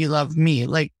then if you love me?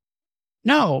 Like,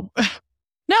 no.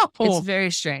 No. It's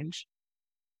very strange.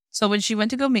 So when she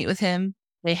went to go meet with him,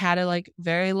 they had a like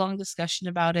very long discussion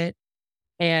about it.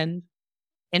 And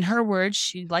in her words,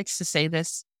 she likes to say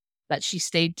this, that she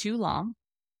stayed too long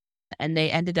and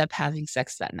they ended up having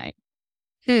sex that night.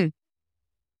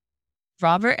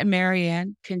 Robert and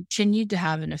Marianne continued to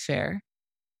have an affair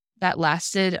that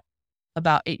lasted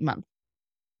about 8 months.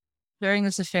 During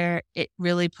this affair, it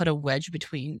really put a wedge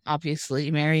between,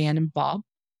 obviously, Marianne and Bob.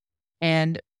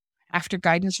 And after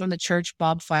guidance from the church,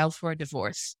 Bob filed for a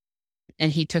divorce.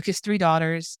 And he took his 3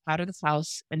 daughters out of the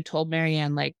house and told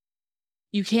Marianne, like,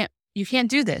 you can't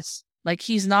do this. Like,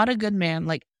 he's not a good man.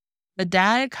 Like, the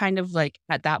dad kind of like,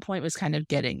 at that point was kind of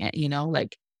getting it,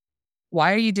 like,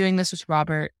 why are you doing this with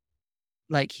Robert?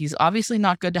 Like, he's obviously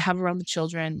not good to have around the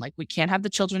children. Like, we can't have the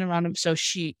children around him. So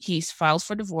he filed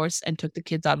for divorce and took the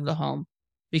kids out of the home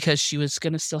because she was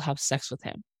going to still have sex with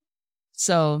him.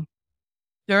 So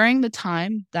during the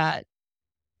time that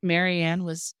Marianne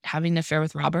was having an affair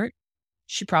with Robert,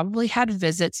 she probably had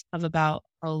visits of about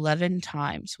 11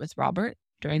 times with Robert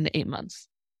during the 8 months.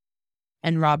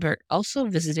 And Robert also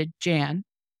visited Jan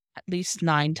at least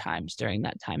 9 times during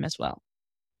that time as well.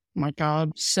 Oh my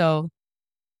God. So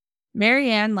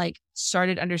Marianne like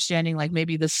started understanding like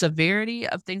maybe the severity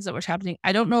of things that was happening.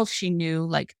 I don't know if she knew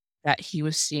like that he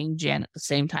was seeing Jan at the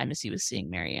same time as he was seeing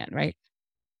Marianne, right?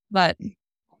 But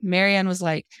Marianne was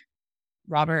like,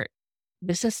 Robert,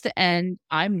 this is the end.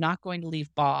 I'm not going to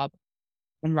leave Bob.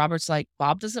 And Robert's like,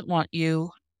 Bob doesn't want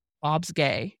you. Bob's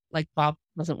gay. Like, Bob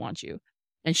doesn't want you.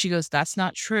 And she goes, that's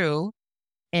not true.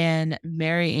 And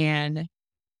Marianne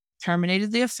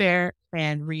terminated the affair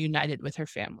and reunited with her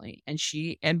family. And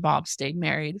she and Bob stayed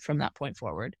married from that point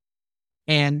forward.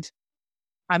 And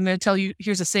I'm going to tell you,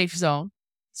 here's a safe zone,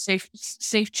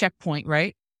 safe checkpoint,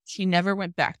 right? She never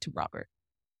went back to Robert.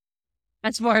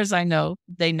 As far as I know,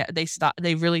 they stopped.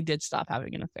 They really did stop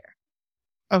having an affair.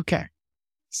 Okay.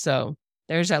 So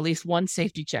there's at least one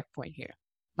safety checkpoint here.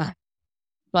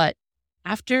 But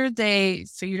after they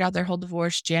figured out their whole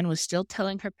divorce, Jan was still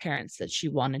telling her parents that she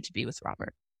wanted to be with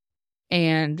Robert.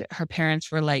 And her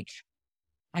parents were like,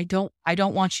 I don't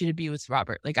want you to be with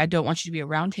Robert. Like, I don't want you to be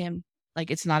around him.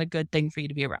 Like, it's not a good thing for you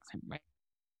to be around him, right?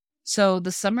 So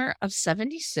the summer of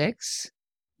 76,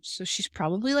 so she's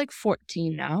probably like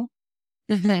 14 now,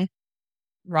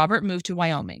 Robert moved to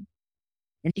Wyoming.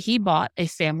 And he bought a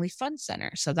family fun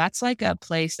center. So that's like a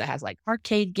place that has like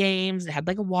arcade games. It had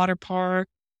like a water park.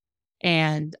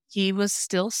 And he was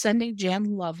still sending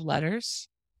Jan love letters.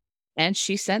 And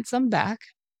she sent some back.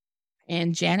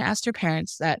 And Jan asked her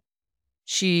parents that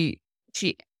she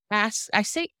asked, I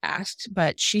say asked,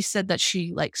 but she said that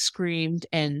she like screamed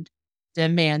and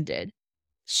demanded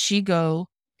she go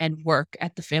and work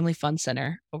at the family fun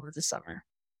center over the summer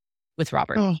with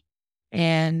Robert. Oh.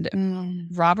 And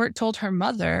Robert told her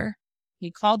mother,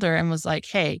 he called her and was like,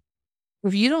 hey,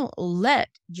 if you don't let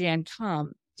Jan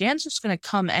come, Jan's just going to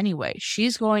come anyway.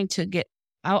 She's going to get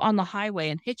out on the highway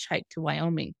and hitchhike to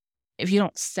Wyoming if you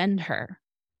don't send her.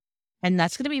 And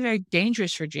that's going to be very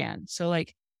dangerous for Jan. So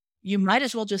like, you might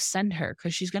as well just send her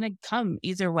because she's going to come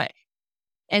either way.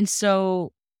 And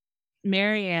so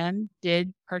Marianne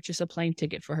did purchase a plane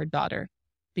ticket for her daughter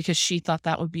because she thought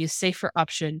that would be a safer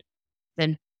option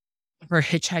than her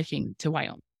hitchhiking to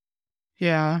Wyoming.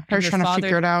 Yeah, her trying to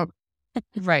figure it out.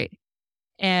 Right.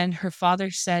 And her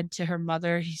father said to her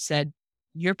mother, he said,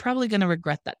 you're probably going to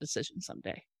regret that decision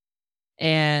someday.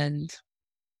 And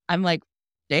I'm like,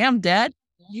 damn, Dad,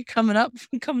 you coming up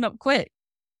quick.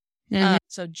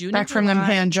 So June back from them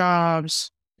hand jobs.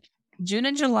 June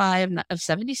and July of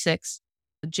 76,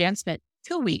 Jan spent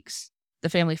 2 weeks at the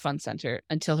family fun center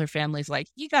until her family's like,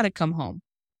 you got to come home.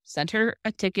 Sent her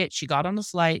a ticket. She got on the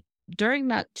flight. During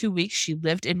that 2 weeks, she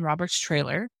lived in Robert's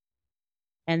trailer.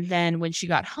 And then when she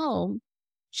got home,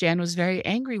 Jan was very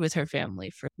angry with her family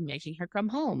for making her come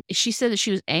home. She said that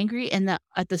she was angry and that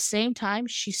at the same time,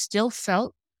 she still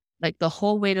felt like the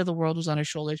whole weight of the world was on her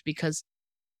shoulders because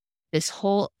this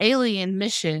whole alien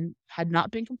mission had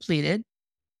not been completed.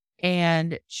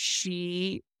 And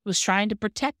she was trying to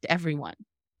protect everyone.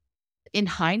 In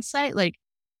hindsight, like,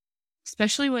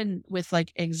 especially with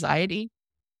like anxiety,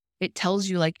 it tells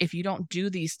you like, if you don't do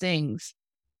these things,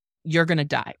 you're going to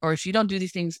die. Or if you don't do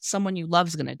these things, someone you love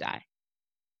is going to die.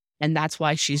 And that's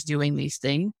why she's doing these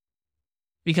things.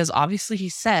 Because obviously he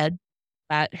said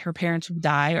that her parents would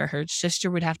die or her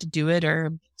sister would have to do it or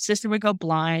her sister would go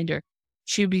blind or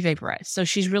she would be vaporized. So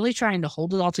she's really trying to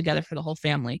hold it all together for the whole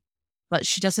family. But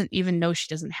she doesn't even know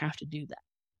she doesn't have to do that.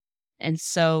 And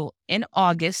so in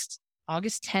August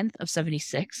 10th of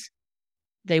 76,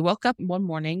 they woke up one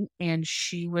morning and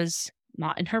she was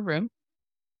not in her room.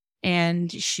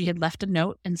 And she had left a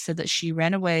note and said that she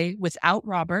ran away without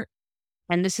Robert.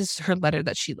 And this is her letter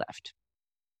that she left.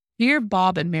 Dear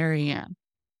Bob and Marianne,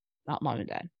 not Mom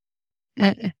and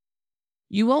Dad.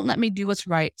 You won't let me do what's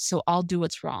right, so I'll do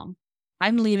what's wrong.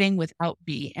 I'm leaving without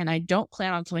B, and I don't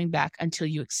plan on coming back until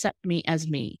you accept me as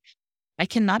me. I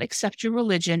cannot accept your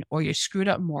religion or your screwed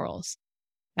up morals.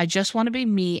 I just want to be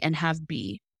me and have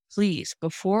B. Please,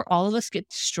 before all of us get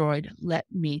destroyed, let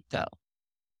me go.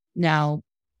 Now,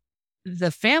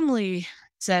 the family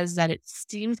says that it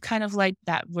seemed kind of like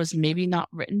that was maybe not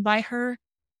written by her.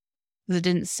 It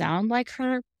didn't sound like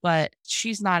her, but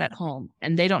she's not at home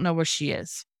and they don't know where she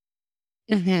is.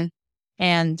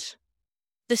 And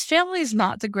This family is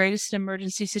not the greatest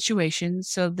emergency situation,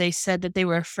 so they said that they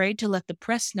were afraid to let the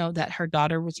press know that her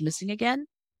daughter was missing again.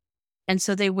 And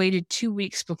so they waited 2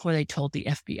 weeks before they told the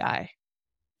FBI.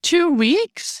 2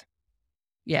 weeks?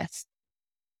 Yes.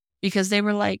 Because they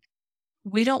were like,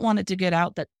 we don't want it to get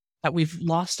out that we've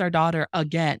lost our daughter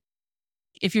again.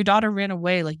 If your daughter ran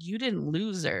away, like, you didn't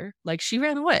lose her. Like, she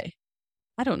ran away.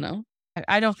 I don't know.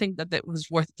 I don't think that it was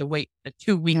worth the wait, the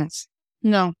 2 weeks.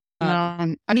 No.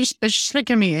 It's just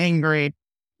making me angry.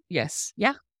 Yes.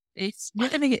 Yeah. You're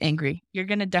going to get angry. You're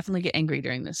going to definitely get angry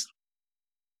during this.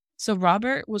 So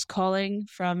Robert was calling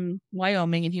from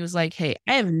Wyoming and he was like, hey,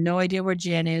 I have no idea where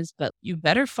Jan is, but you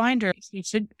better find her.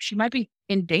 She might be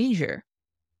in danger.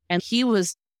 And he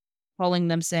was calling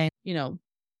them saying,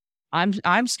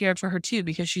 I'm scared for her too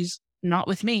because she's not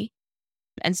with me.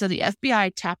 And so the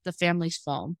FBI tapped the family's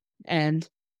phone and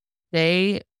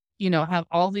they, have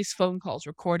all these phone calls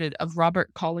recorded of Robert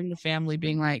calling the family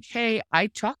being like, hey, I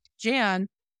talked to Jan.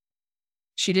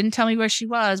 She didn't tell me where she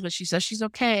was, but she says she's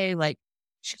okay. Like,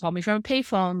 she called me from a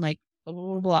payphone, like, blah, blah,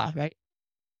 blah, blah, right?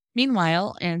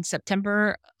 Meanwhile, in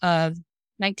September of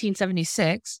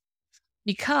 1976,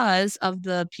 because of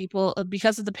the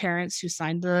parents who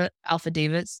signed the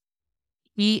affidavits,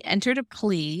 he entered a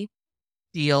plea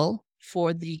deal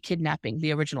for the kidnapping,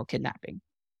 the original kidnapping.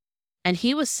 And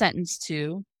he was sentenced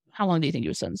to, how long do you think he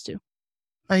was sentenced to?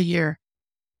 A year.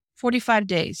 45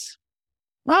 days.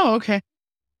 Oh, okay.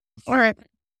 All right.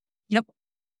 Yep.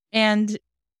 And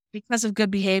because of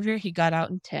good behavior, he got out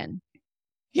in 10.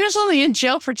 He was only in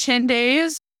jail for 10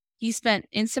 days? He spent,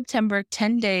 in September,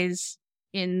 10 days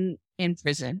in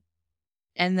prison.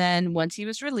 And then once he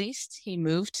was released, he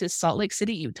moved to Salt Lake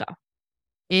City, Utah.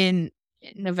 In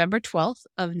November 12th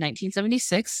of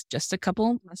 1976, just a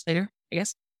couple months later, I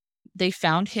guess, they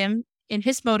found him in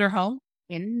his motorhome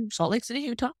in Salt Lake City,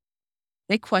 Utah.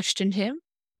 They questioned him.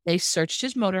 They searched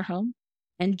his motorhome,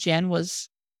 and Jan was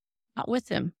not with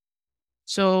him.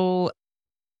 So,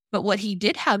 but what he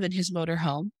did have in his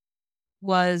motorhome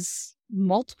was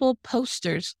multiple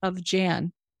posters of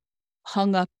Jan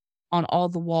hung up on all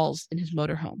the walls in his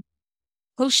motorhome.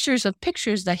 Posters of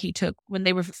pictures that he took when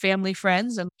they were family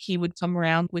friends and he would come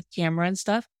around with camera and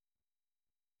stuff.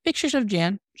 Pictures of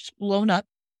Jan just blown up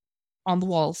on the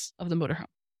walls of the motorhome.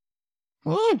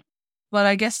 Ooh. But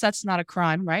I guess that's not a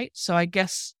crime, right? So I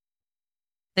guess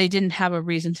they didn't have a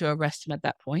reason to arrest him at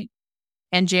that point.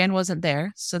 And Jan wasn't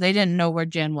there, so they didn't know where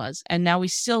Jan was. And now we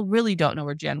still really don't know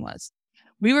where Jan was.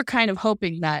 We were kind of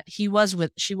hoping that she was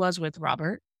with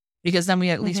Robert, because then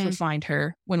we at least would find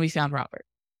her when we found Robert.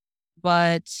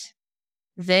 But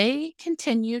they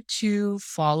continued to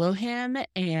follow him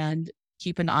and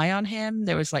keep an eye on him.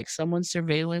 There was like someone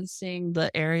surveillancing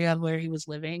the area where he was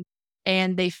living.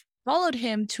 And they followed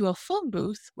him to a phone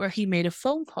booth where he made a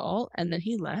phone call and then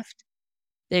he left.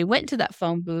 They went to that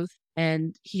phone booth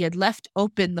and he had left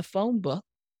open the phone book.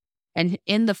 And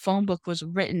in the phone book was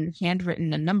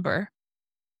handwritten a number.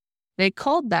 They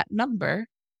called that number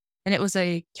and it was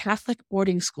a Catholic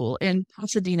boarding school in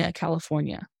Pasadena,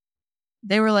 California.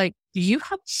 They were like, do you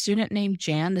have a student named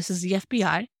Jan? This is the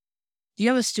FBI. Do you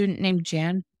have a student named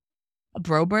Jan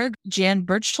Broberg? Jan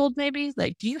Birchtold, maybe?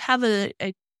 Like, do you have a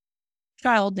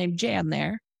child named Jan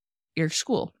there? Your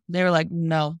school? They were like,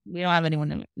 no, we don't have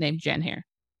anyone named Jan here.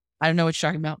 I don't know what you're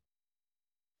talking about.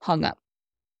 Hung up.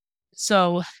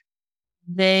 So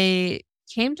they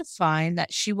came to find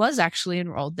that she was actually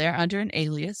enrolled there under an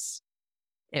alias.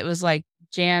 It was like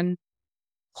Jan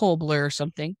Kolbler or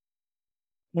something.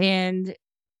 And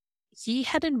he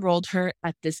had enrolled her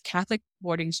at this Catholic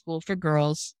boarding school for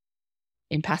girls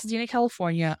in Pasadena,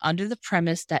 California, under the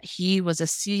premise that he was a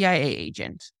CIA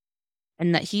agent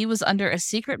and that he was under a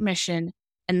secret mission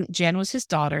and Jan was his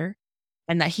daughter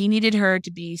and that he needed her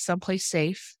to be someplace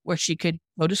safe where she could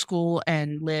go to school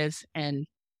and live and,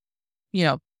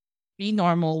 be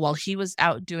normal while he was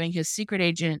out doing his secret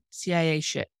agent CIA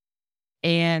shit.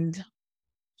 And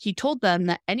he told them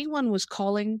that anyone was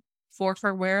calling for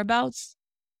her whereabouts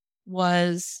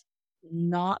was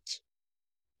not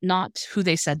who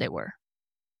they said they were.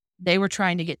 They were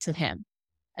trying to get to him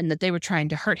and that they were trying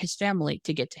to hurt his family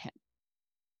to get to him.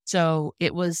 So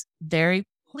it was very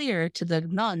clear to the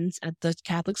nuns at the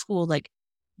Catholic school, like,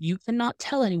 you cannot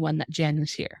tell anyone that Jan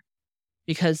is here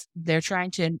because they're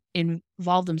trying to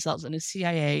involve themselves in a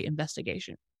CIA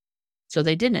investigation. So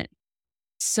they didn't.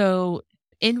 So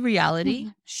in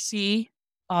reality, she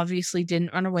obviously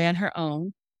didn't run away on her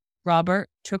own. Robert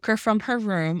took her from her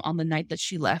room on the night that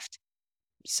she left.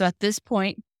 So at this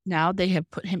point, now they have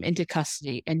put him into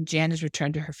custody and Jan is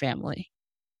returned to her family.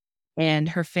 And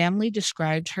her family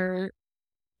described her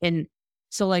in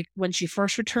So like when she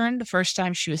first returned, the first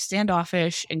time she was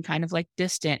standoffish and kind of like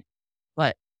distant,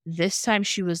 but this time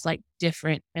she was like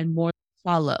different and more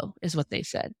hollow is what they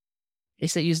said. They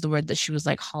said use the word that she was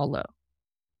like hollow.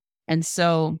 And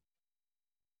so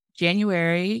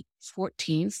January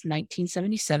 14th,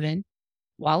 1977,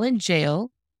 while in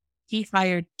jail, he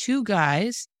hired two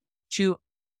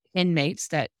inmates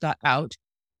that got out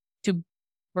to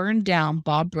burn down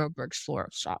Bob Broberg's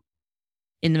floral shop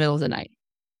in the middle of the night.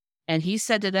 And he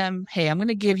said to them, hey, I'm going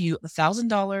to give you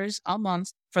 $1,000 a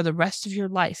month for the rest of your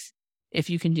life if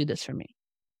you can do this for me.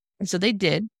 And so they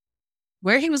did.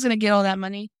 Where he was going to get all that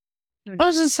money, I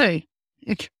was going to say,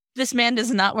 this man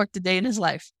does not work a day in his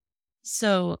life.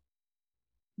 So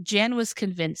Jan was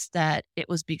convinced that it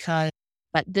was because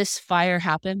that this fire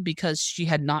happened because she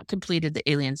had not completed the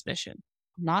aliens mission.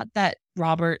 Not that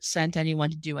Robert sent anyone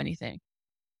to do anything.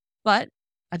 But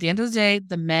at the end of the day,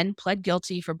 the men pled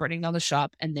guilty for burning down the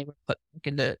shop and they were put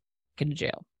into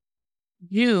jail.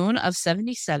 June of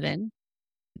 77,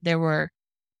 there were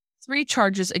 3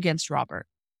 charges against Robert: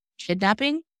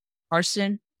 kidnapping,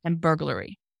 arson, and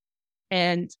burglary.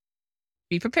 And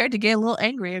be prepared to get a little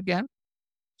angry again.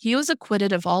 He was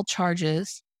acquitted of all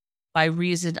charges by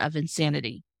reason of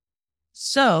insanity.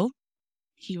 So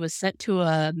he was sent to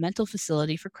a mental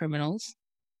facility for criminals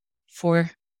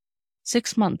for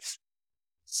 6 months.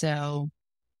 So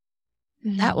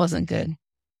that wasn't good.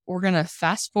 We're going to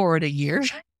fast forward a year.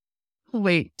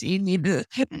 Wait, do you need to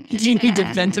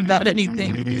vent about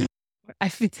anything? I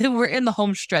feel we're in the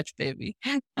home stretch, baby.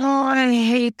 Oh, I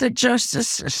hate the justice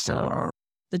system.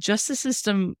 The justice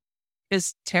system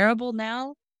is terrible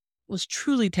now, was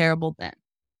truly terrible then.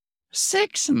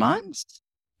 6 months?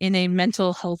 In a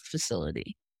mental health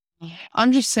facility.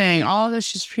 I'm just saying, all of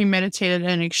this is premeditated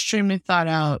and extremely thought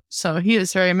out. So he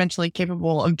is very mentally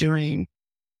capable of doing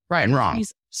right and wrong.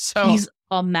 He's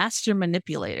a master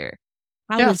manipulator.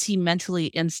 How is he mentally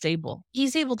unstable?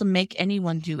 He's able to make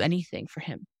anyone do anything for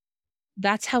him.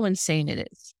 That's how insane it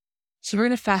is. So we're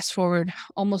going to fast forward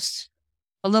almost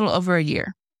a little over a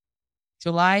year.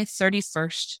 July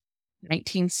 31st,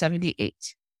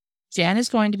 1978. Jan is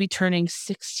going to be turning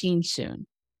 16 soon.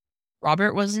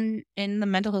 Robert was in the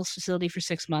mental health facility for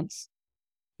 6 months.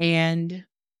 And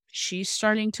she's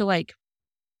starting to like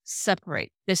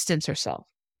separate, distance herself.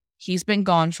 He's been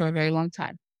gone for a very long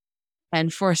time.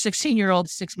 And for a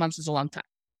 16-year-old, 6 months is a long time.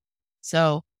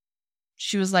 So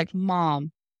she was like,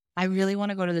 Mom, I really want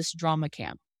to go to this drama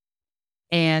camp.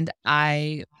 And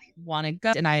I want to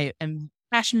go. And I am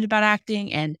passionate about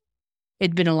acting. And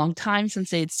it'd been a long time since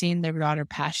they had seen their daughter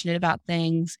passionate about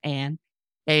things. And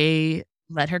they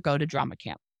let her go to drama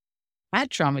camp. At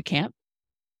drama camp,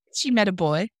 she met a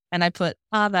boy. And I put,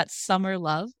 that's summer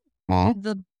love.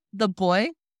 Aww. The boy,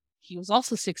 he was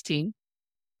also 16.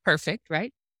 Perfect,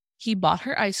 right? He bought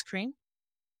her ice cream.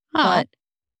 But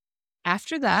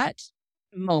after that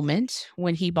moment,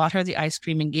 when he bought her the ice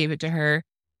cream and gave it to her,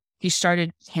 he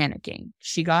started panicking.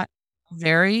 She got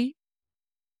very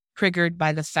triggered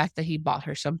by the fact that he bought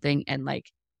her something and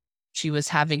like she was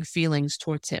having feelings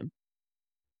towards him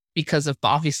because of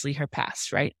obviously her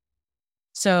past, right?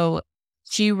 So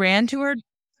she ran to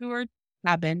her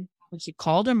cabin and she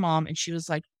called her mom and she was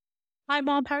like, Hi,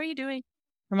 Mom, how are you doing?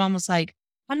 Her mom was like,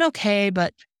 I'm okay,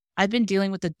 but I've been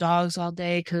dealing with the dogs all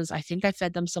day because I think I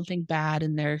fed them something bad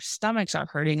and their stomachs are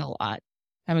hurting a lot,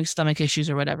 having stomach issues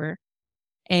or whatever.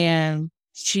 And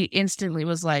she instantly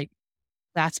was like,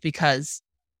 that's because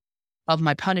of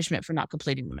my punishment for not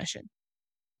completing the mission.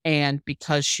 And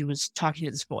because she was talking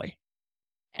to this boy.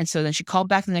 And so then she called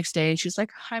back the next day and she was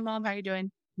like, Hi, Mom, how are you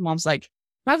doing? Mom's like,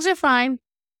 dogs are fine.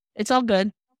 It's all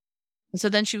good. And so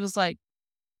then she was like,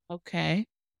 okay.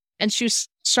 And she was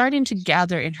starting to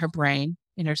gather in her brain,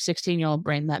 in her 16-year-old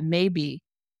brain, that maybe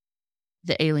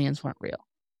the aliens weren't real.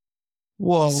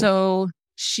 Whoa. So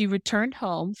she returned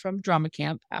home from drama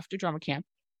camp. After drama camp,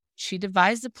 she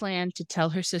devised a plan to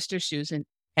tell her sister Susan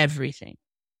everything.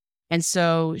 And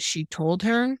so she told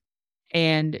her,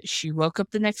 and she woke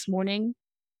up the next morning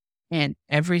and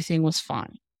everything was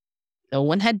fine. No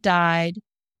one had died.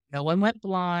 No one went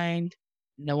blind.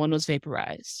 No one was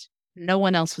vaporized. No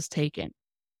one else was taken.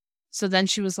 So then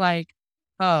she was like,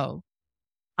 oh,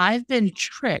 I've been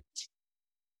tricked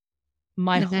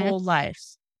my whole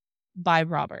life by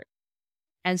Robert.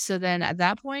 And so then at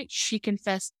that point, she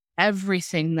confessed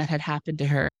everything that had happened to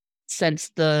her since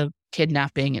the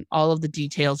kidnapping and all of the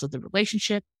details of the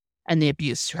relationship and the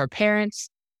abuse to her parents.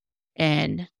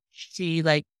 And she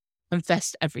like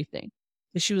confessed everything.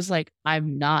 So she was like,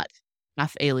 I'm not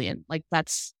half alien. Like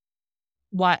that's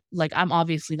what, like I'm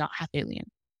obviously not half alien.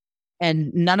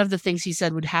 And none of the things he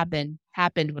said would happen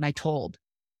happened when I told.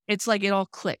 it's like it all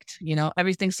clicked,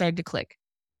 everything started to click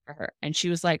for her. And she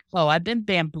was like, oh, I've been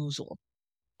bamboozled,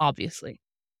 obviously.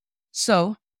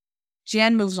 So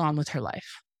Jan moves on with her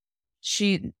life.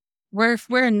 We're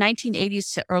in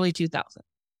 1980s to early 2000s.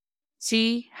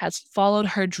 She has followed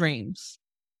her dreams.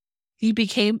 She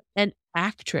became an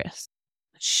actress.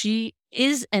 She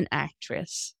is an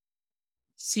actress.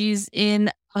 She's in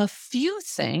a few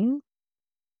things,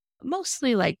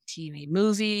 mostly like TV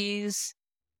movies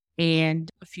and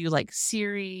a few like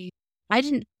series. I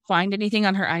didn't find anything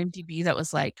on her IMDb that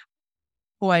was like,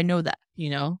 oh, I know that,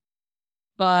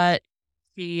 but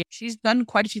she's done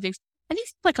quite a few things. I think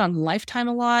she's like on Lifetime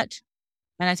a lot.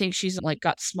 And I think she's like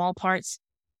got small parts.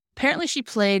 Apparently she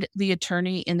played the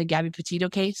attorney in the Gabby Petito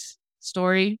case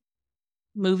story,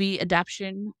 movie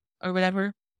adaptation or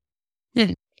whatever.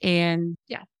 And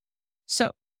yeah.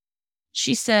 So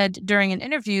she said during an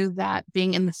interview that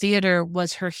being in the theater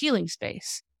was her healing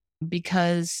space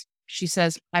because she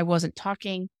says, I wasn't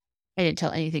talking. I didn't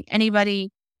tell anything to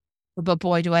anybody. But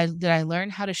boy, did I learn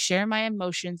how to share my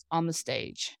emotions on the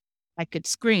stage. I could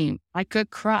scream. I could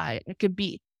cry. I could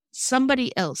be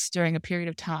somebody else during a period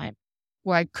of time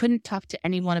where I couldn't talk to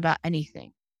anyone about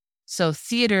anything. So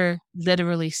theater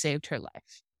literally saved her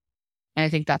life. And I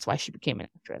think that's why she became an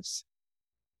actress.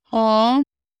 Aw.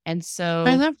 And so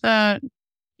I love that.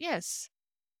 Yes.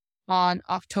 On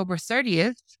October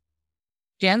 30th,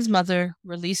 Jan's mother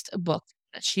released a book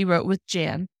that she wrote with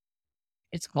Jan.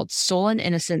 It's called Soul and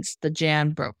Innocence, the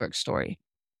Jan Broberg story.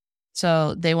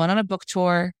 So they went on a book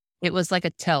tour. It was like a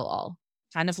tell-all,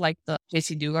 kind of like the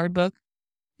J.C. Dugard book.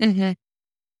 Mm-hmm.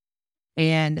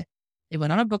 And they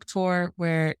went on a book tour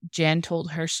where Jan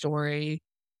told her story,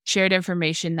 shared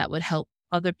information that would help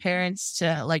other parents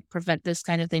to like prevent this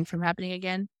kind of thing from happening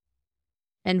again.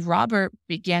 And Robert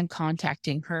began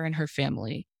contacting her and her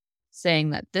family,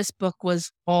 saying that this book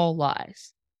was all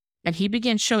lies. And he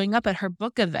began showing up at her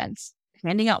book events,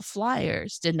 handing out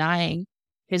flyers, denying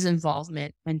his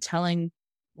involvement and telling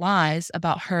lies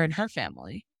about her and her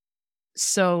family.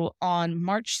 So on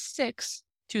March 6,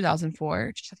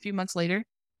 2004, just a few months later,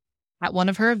 at one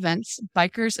of her events,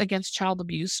 Bikers Against Child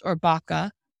Abuse, or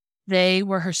BACA, they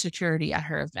were her security at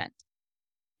her event.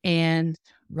 And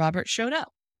Robert showed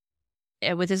up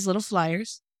with his little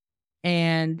flyers,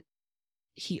 and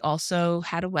he also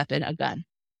had a weapon, a gun.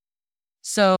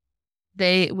 So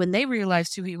when they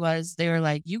realized who he was, they were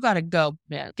like, you got to go,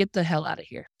 man, get the hell out of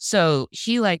here. So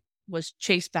he like was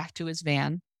chased back to his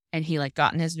van, and he like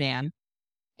got in his van.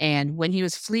 And when he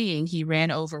was fleeing, he ran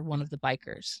over one of the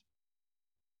bikers.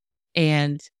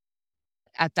 And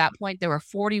at that point, there were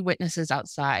 40 witnesses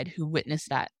outside who witnessed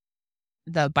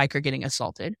the biker getting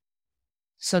assaulted.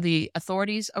 So the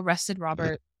authorities arrested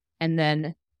Robert, and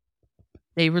then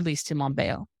they released him on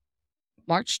bail.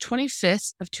 March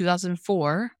 25th of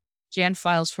 2004, Jan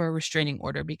files for a restraining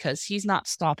order because he's not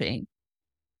stopping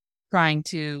trying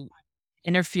to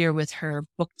interfere with her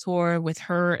book tour, with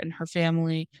her and her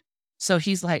family. So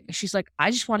she's like,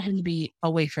 I just want him to be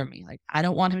away from me. Like, I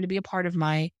don't want him to be a part of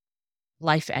my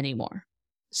life anymore.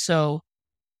 So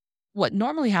what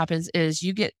normally happens is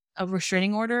you get a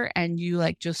restraining order and you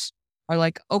like just are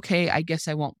like, okay, I guess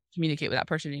I won't communicate with that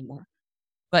person anymore.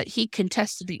 But he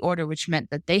contested the order, which meant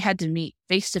that they had to meet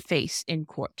face to face in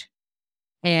court.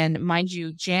 And mind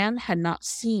you, Jan had not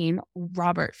seen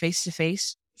Robert face to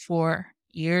face for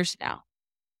years now,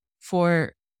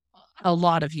 for a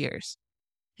lot of years.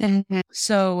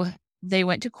 So they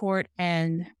went to court,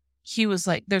 and he was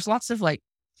like, there's lots of like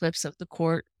clips of the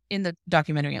court in the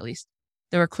documentary, at least.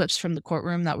 There were clips from the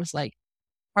courtroom that was like,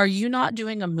 are you not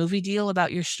doing a movie deal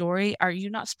about your story? Are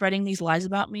you not spreading these lies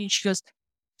about me? And she goes,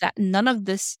 that none of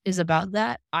this is about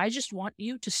that. I just want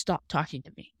you to stop talking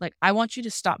to me. Like, I want you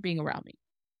to stop being around me.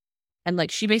 And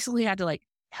like, she basically had to like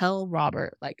tell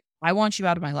Robert, like, I want you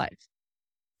out of my life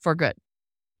for good.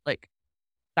 Like,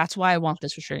 that's why I want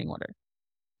this restraining order.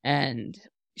 And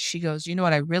she goes, you know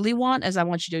what I really want is I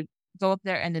want you to go up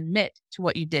there and admit to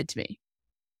what you did to me.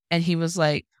 And he was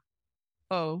like,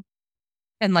 oh,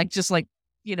 and like, just like,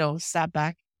 sat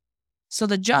back. So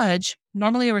the judge,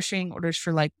 normally a restraining order is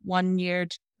for like 1 year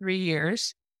to 3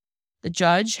 years. The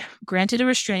judge granted a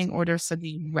restraining order for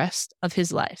the rest of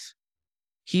his life.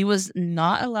 He was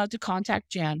not allowed to contact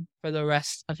Jan for the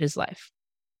rest of his life.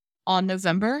 On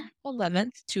November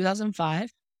 11th,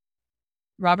 2005,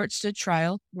 Robert stood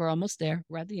trial. We're almost there.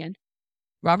 We're at the end.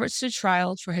 Robert stood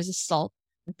trial for his assault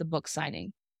at the book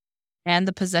signing and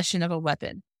the possession of a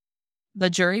weapon. The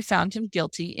jury found him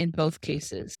guilty in both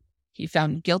cases. He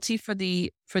found guilty for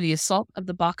the assault of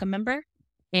the BACA member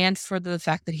and for the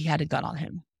fact that he had a gun on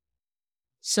him.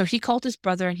 So he called his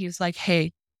brother and he was like,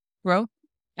 hey, bro,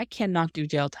 I cannot do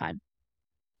jail time.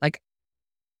 Like,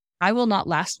 I will not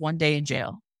last one day in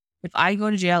jail. If I go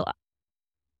to jail,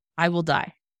 I will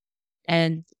die.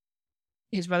 And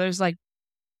his brother's like,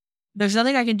 there's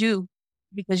nothing I can do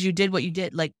because you did what you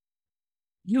did. Like,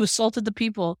 you assaulted the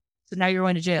people, so now you're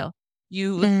going to jail.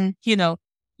 You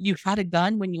had a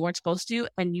gun when you weren't supposed to,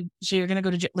 and so you're gonna go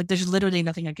to jail. Like, there's literally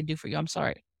nothing I can do for you. I'm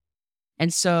sorry.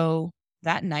 And so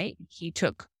that night, he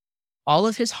took all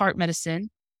of his heart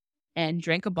medicine and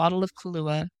drank a bottle of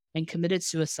Kahlua and committed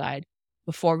suicide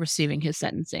before receiving his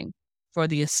sentencing for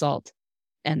the assault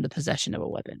and the possession of a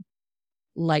weapon.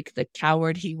 Like the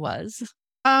coward he was.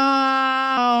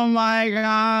 Oh my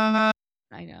God.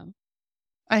 I know.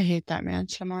 I hate that man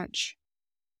so much.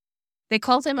 They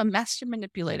called him a master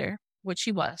manipulator, which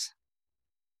he was.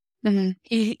 Mm-hmm.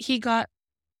 He got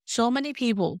so many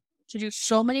people to do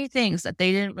so many things that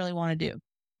they didn't really want to do.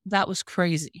 That was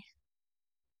crazy.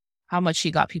 How much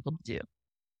he got people to do.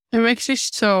 It makes me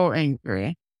so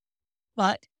angry.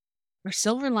 But our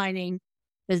silver lining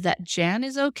is that Jan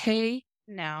is okay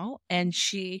now, and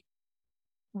she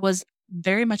was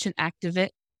very much an activist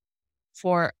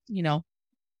for,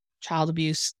 child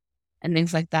abuse and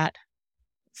things like that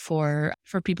for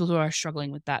people who are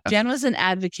struggling with that. Jan was an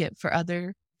advocate for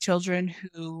other children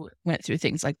who went through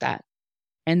things like that.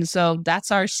 And so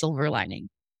that's our silver lining.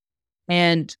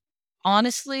 And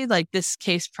honestly, like, this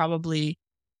case probably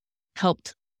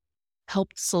helped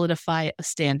solidify a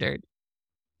standard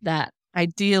that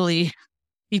ideally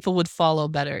people would follow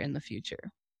better in the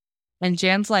future. And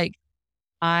Jan's like,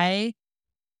 I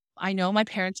know my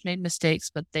parents made mistakes,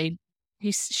 but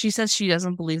she says she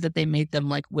doesn't believe that they made them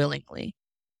like willingly.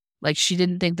 Like, she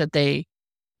didn't think that they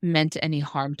meant any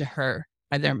harm to her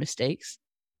by their mistakes.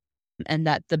 And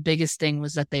that the biggest thing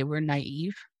was that they were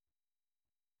naive.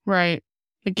 Right.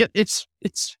 It's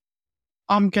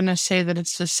I'm going to say that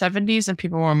it's the 70s and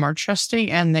people were more trusting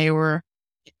and they were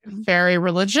very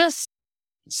religious.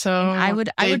 So I would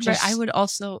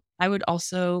also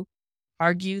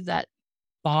argue that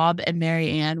Bob and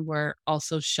Mary Ann were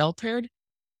also sheltered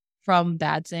from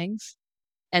bad things,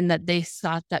 and that they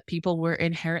thought that people were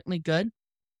inherently good,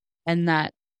 and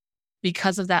that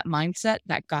because of that mindset,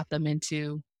 that got them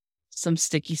into some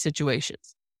sticky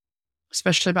situations.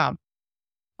 Especially Bob.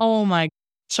 Oh my,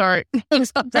 sorry.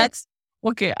 That's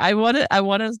okay. I want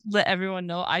to let everyone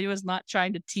know I was not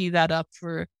trying to tee that up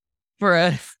for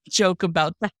a joke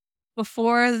about that.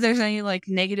 Before there's any like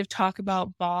negative talk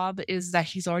about Bob, is that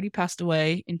he's already passed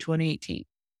away in 2018.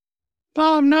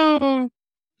 Bob, no.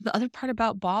 The other part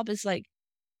about Bob is like,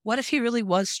 what if he really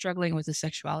was struggling with his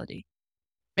sexuality?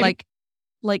 Like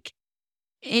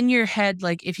in your head,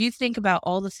 like, if you think about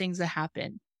all the things that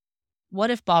happened,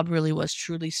 what if Bob really was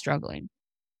truly struggling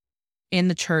in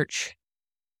the church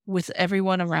with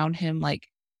everyone around him? Like,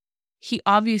 he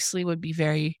obviously would be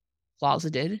very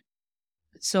closeted.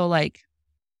 So, like,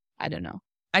 I don't know.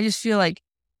 I just feel like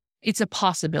it's a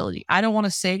possibility. I don't want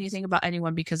to say anything about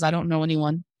anyone because I don't know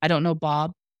anyone. I don't know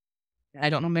Bob. I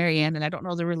don't know Mary Ann, and I don't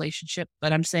know the relationship.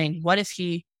 But I'm saying, what if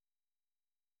it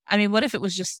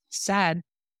was just sad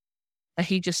that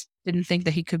he just didn't think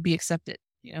that he could be accepted,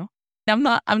 I'm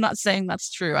not saying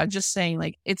that's true. I'm just saying,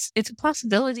 like, it's a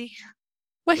possibility.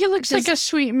 Well, he looks like a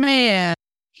sweet man.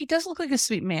 He does look like a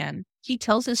sweet man. He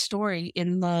tells his story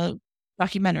in the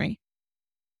documentary.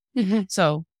 Mm-hmm.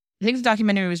 So I think the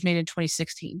documentary was made in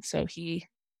 2016. So he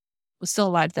was still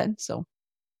alive then. So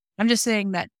I'm just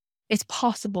saying that it's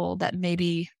possible that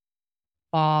maybe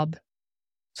Bob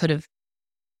could have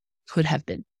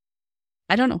been.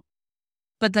 I don't know.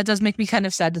 But that does make me kind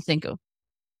of sad to think of.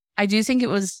 I do think it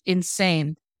was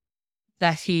insane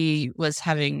that he was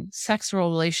having sexual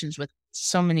relations with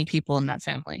so many people in that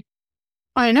family.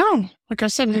 I know. Like I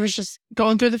said, he was just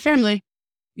going through the family.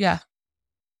 Yeah.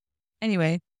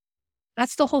 Anyway,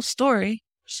 that's the whole story.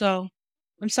 So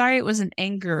I'm sorry it was an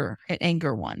anger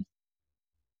one.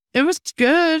 It was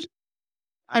good.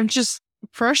 I'm just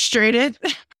frustrated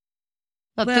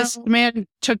that this man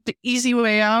took the easy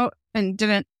way out and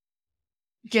didn't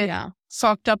get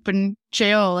socked up in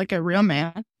jail like a real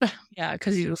man. Yeah,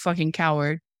 because he's a fucking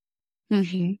coward.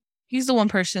 Mm-hmm. He's the one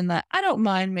person that I don't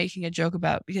mind making a joke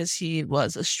about because he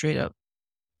was a straight up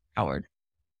coward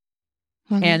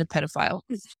and a pedophile.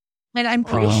 And I'm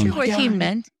pretty sure what he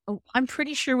meant. I'm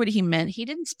pretty sure what he meant. He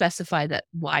didn't specify that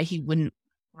why he wouldn't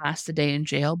last a day in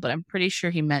jail, but I'm pretty sure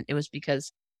he meant it was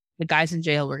because the guys in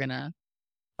jail were gonna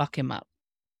fuck him up.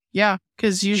 Yeah,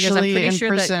 because usually in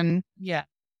prison,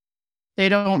 they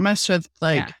don't mess with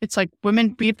it's like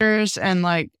women beaters and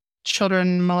like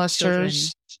children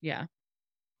molesters. Yeah.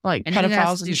 Like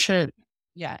pedophiles and shit.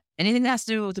 Yeah. Anything that has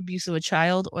to do with abuse of a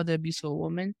child or the abuse of a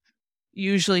woman,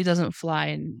 usually doesn't fly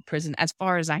in prison, as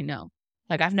far as I know.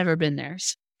 Like, I've never been there.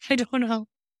 So I don't know.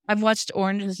 I've watched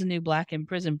Orange is the New Black and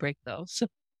Prison Break, though. So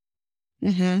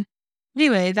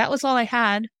anyway, that was all I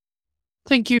had.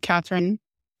 Thank you, Catherine.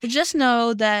 But just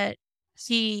know that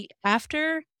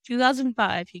after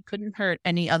 2005, he couldn't hurt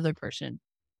any other person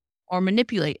or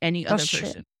manipulate any other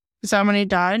person. Is that when he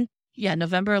died? Yeah,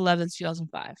 November 11th,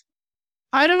 2005.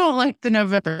 I don't like the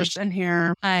Novembers in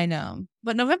here. I know.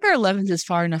 But November 11th is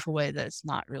far enough away that it's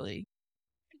not really.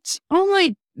 It's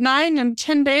only 9 and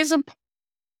 10 days.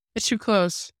 It's too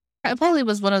close. It probably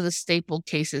was one of the staple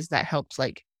cases that helped,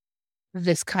 like,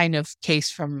 this kind of case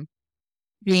from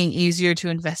being easier to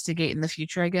investigate in the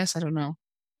future, I guess. I don't know.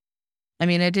 I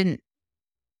mean, I didn't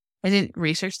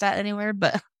research that anywhere,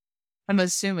 but I'm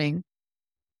assuming.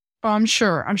 Oh, I'm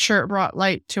sure it brought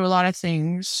light to a lot of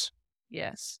things.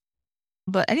 Yes.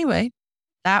 But anyway,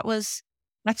 that's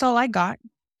all I got.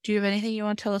 Do you have anything you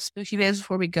want to tell us, Spooky Babes,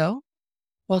 before we go?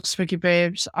 Well, Spooky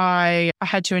Babes, I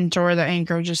had to endure the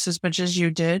anger just as much as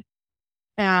you did.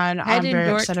 And I'm very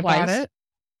upset about it.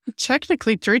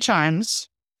 Technically 3 times.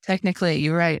 Technically,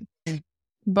 you're right.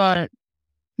 But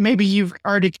maybe you've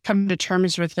already come to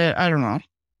terms with it. I don't know.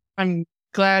 I'm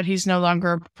glad he's no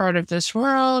longer a part of this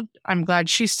world. I'm glad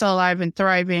she's still alive and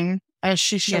thriving as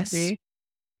she should be.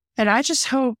 And I just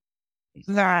hope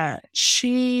that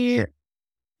she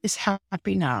is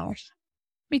happy now.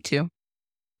 Me too.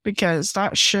 Because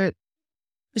that shit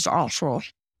is awful.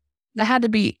 That had to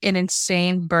be an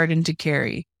insane burden to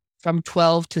carry from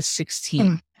 12 to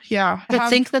 16. Yeah. To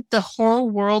think that the whole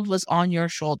world was on your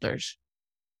shoulders.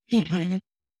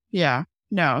 Yeah.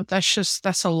 No,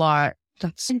 that's a lot.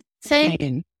 That's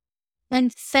insane.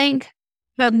 And thank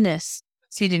goodness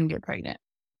she didn't get pregnant.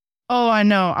 Oh, I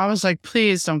know. I was like,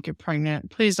 please don't get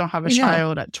pregnant. Please don't have a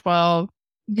child at 12.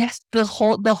 Yes. The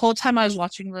whole time I was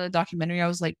watching the documentary, I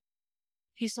was like,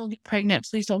 please don't get pregnant.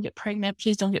 Please don't get pregnant.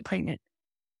 Please don't get pregnant.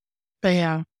 But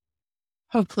yeah,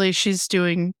 hopefully she's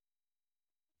doing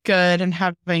good and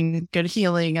having good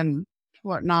healing and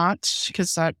whatnot,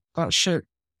 because that shit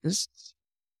is,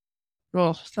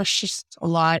 well, that's just a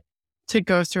lot to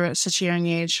go through at such a young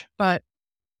age. But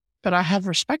I have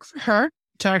respect for her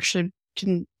to actually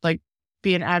can like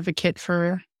be an advocate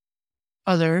for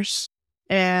others.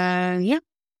 And yeah,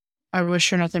 I wish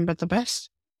her nothing but the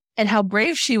best. And how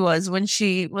brave she was when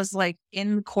she was like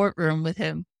in the courtroom with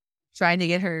him trying to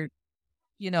get her,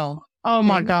 Oh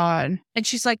my God. And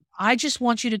she's like, I just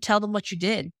want you to tell them what you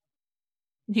did.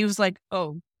 And he was like,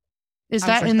 oh. Is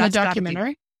that in the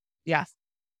documentary? Yeah.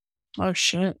 Oh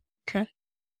shit. Okay.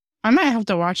 I might have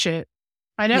to watch it.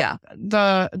 I know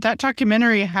that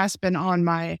documentary has been on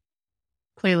my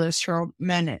playlist for a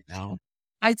minute now.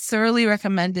 I thoroughly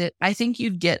recommend it. I think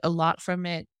you'd get a lot from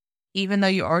it, even though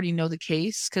you already know the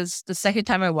case. Because the second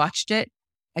time I watched it,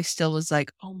 I still was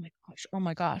like, oh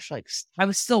my gosh. Like, I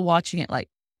was still watching it like,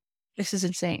 this is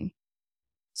insane.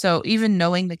 So even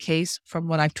knowing the case from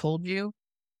what I've told you,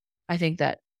 I think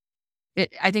that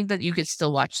you could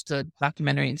still watch the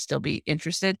documentary and still be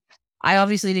interested. I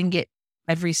obviously didn't get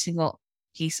every single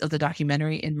piece of the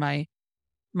documentary in my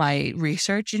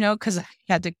research, because I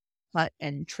had to cut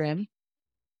and trim.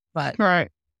 But, right.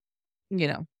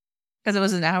 Because it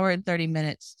was an hour and 30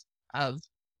 minutes of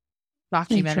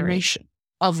documentary,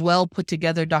 of well put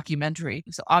together documentary.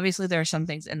 So obviously there are some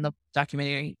things in the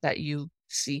documentary that you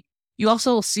see. You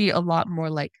also see a lot more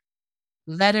like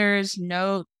letters,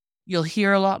 notes. You'll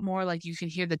hear a lot more, like you can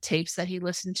hear the tapes that he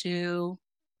listened to,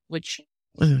 which,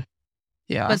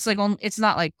 yeah, but it's like, it's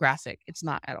not like graphic. It's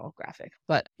not at all graphic.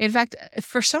 But in fact,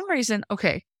 for some reason,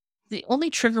 the only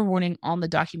trigger warning on the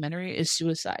documentary is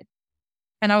suicide.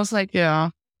 And I was like, yeah,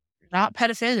 not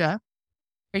pedophilia. Are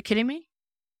you kidding me?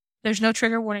 There's no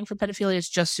trigger warning for pedophilia. It's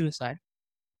just suicide.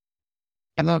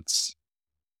 And that's,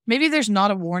 maybe there's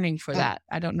not a warning for that.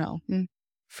 I don't know.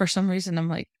 For some reason, I'm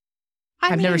like,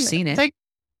 I've never seen it.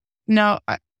 No,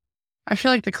 I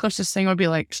feel like the closest thing would be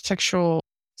like sexual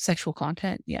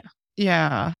content. Yeah.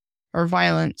 Yeah. Or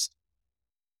violence.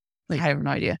 Like, I have no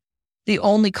idea. The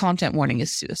only content warning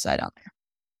is suicide on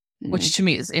there, which to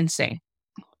me is insane.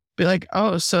 Be like,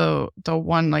 oh, so the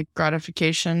one like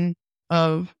gratification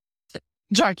of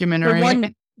documentary.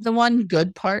 The one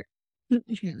good part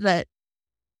that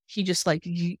he just like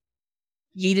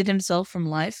yeeted himself from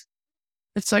life.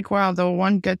 It's like, wow, the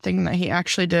one good thing that he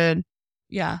actually did.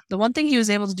 Yeah. The one thing he was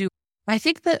able to do. I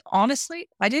think that honestly,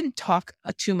 I didn't talk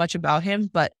too much about him,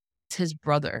 but it's his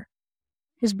brother.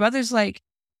 His brother's like,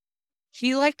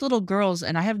 he liked little girls,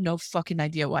 and I have no fucking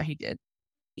idea why he did.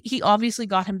 He obviously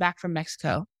got him back from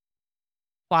Mexico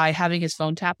by having his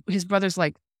phone tapped. His brother's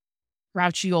like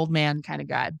grouchy old man kind of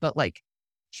guy, but like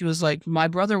She was like, my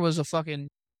brother was a fucking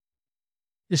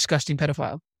disgusting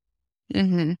pedophile.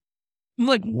 Mm-hmm. I'm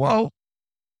like, whoa.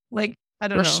 Like, I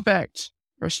don't know.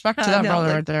 Respect to that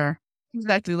brother right there.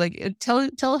 Exactly. Like, tell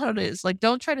it how it is. Like,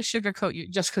 don't try to sugarcoat you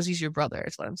just because he's your brother.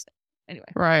 Is what I'm saying. Anyway.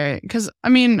 Right. Because, I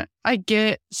mean, I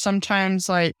get sometimes,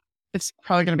 like, it's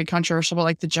probably going to be controversial, but,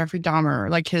 like, the Jeffrey Dahmer,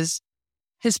 like, his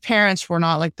parents were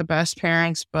not, like, the best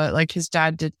parents, but, like, his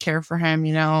dad did care for him,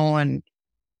 you know, and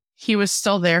he was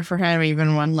still there for him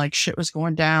even when, like, shit was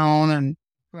going down. And,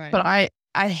 right. But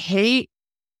I hate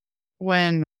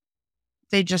when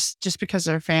they just because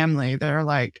they're family, they're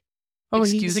like, oh,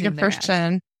 he's a good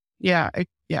person. Yeah.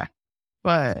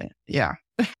 But, yeah.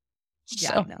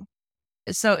 Yeah, no.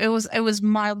 So it was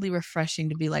mildly refreshing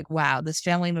to be like, wow, this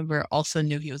family member also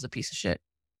knew he was a piece of shit.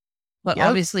 But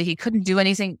obviously he couldn't do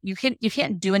anything. You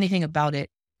can't do anything about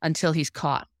it until he's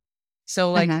caught.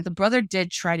 So like the brother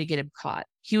did try to get him caught.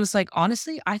 He was like,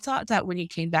 honestly, I thought that when he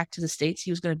came back to the States,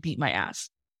 he was going to beat my ass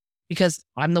because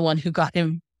I'm the one who got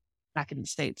him back in the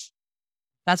States.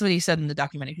 That's what he said in the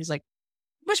documentary. He's like,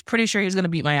 I was pretty sure he was going to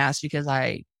beat my ass because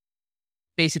I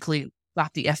basically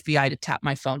got the FBI to tap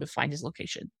my phone to find his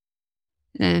location.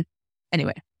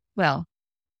 Anyway, well,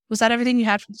 was that everything you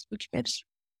had from the Spooky Babes?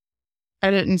 I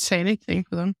didn't say anything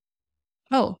for them.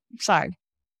 Oh, sorry.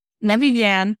 Nevi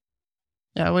Jan.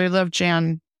 Yeah, we love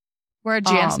Jan. We're a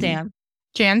Jan stan.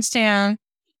 Jan stan.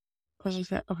 What was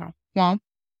that? Okay. Well,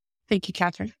 thank you,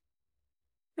 Catherine.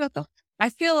 You're welcome. I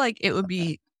feel like it would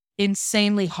be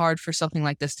insanely hard for something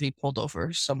like this to be pulled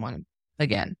over someone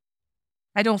again.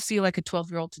 I don't feel like a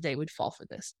 12-year-old today would fall for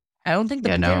this. I don't think the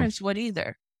parents would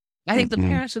either. I think the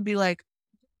parents would be like,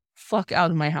 fuck out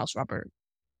of my house, Robert.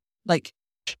 Like,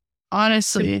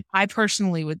 honestly, I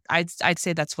personally would, I'd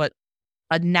say that's what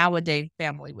a nowadays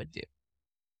family would do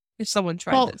if someone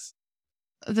tried this.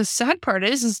 The sad part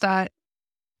is that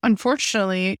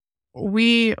unfortunately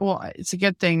it's a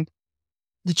good thing.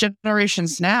 The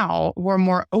generations now, we're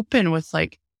more open with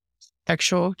like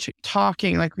sexual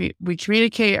talking. Like we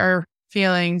communicate our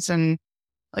feelings and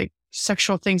like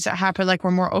sexual things that happen. Like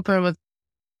we're more open with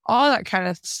all that kind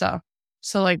of stuff.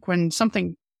 So like when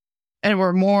something, and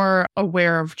we're more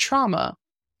aware of trauma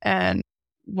and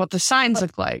what the signs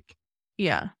look like.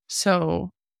 Yeah. So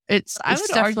I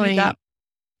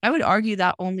would argue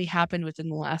that only happened within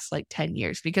the last like 10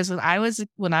 years because when I was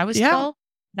 12,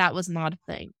 that was not a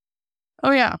thing.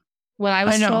 Oh yeah. When I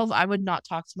was 12, I would not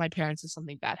talk to my parents if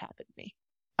something bad happened to me.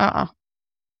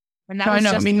 And that was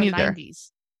just in the 90s.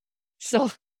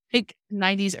 So like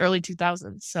 90s, early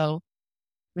 2000s. So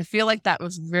I feel like that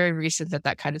was very recent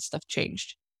that kind of stuff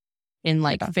changed in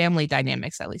like family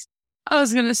dynamics, at least. I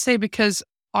was going to say, because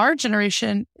our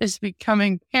generation is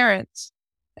becoming parents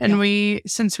and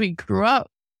since we grew up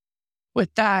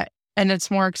with that and it's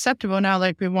more acceptable now,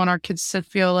 like we want our kids to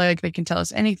feel like they can tell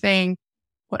us anything,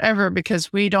 whatever,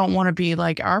 because we don't want to be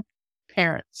like our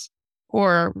parents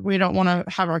or we don't want to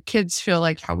have our kids feel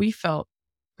like how we felt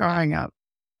growing up.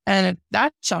 And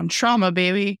that's on trauma,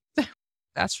 baby.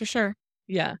 That's for sure.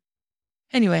 Yeah.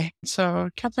 Anyway. So,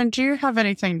 Catherine, do you have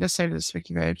anything to say to the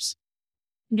Spooky Babes?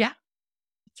 Yeah.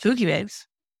 Spooky Babes,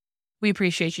 we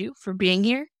appreciate you for being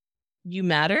here. You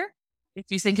matter. If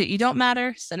you think that you don't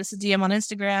matter, send us a DM on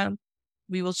Instagram.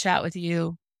 We will chat with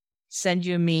you, send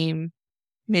you a meme,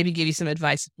 maybe give you some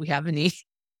advice if we have any.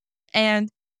 And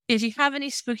if you have any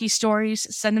spooky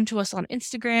stories, send them to us on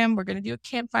Instagram. We're going to do a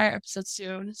campfire episode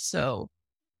soon. So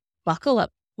buckle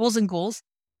up. Wolves and ghouls,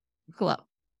 buckle up.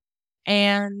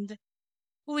 And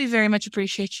we very much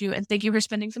appreciate you. And thank you for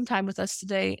spending some time with us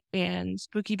today. And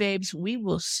Spooky Babes, we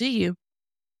will see you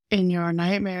in your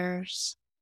nightmares.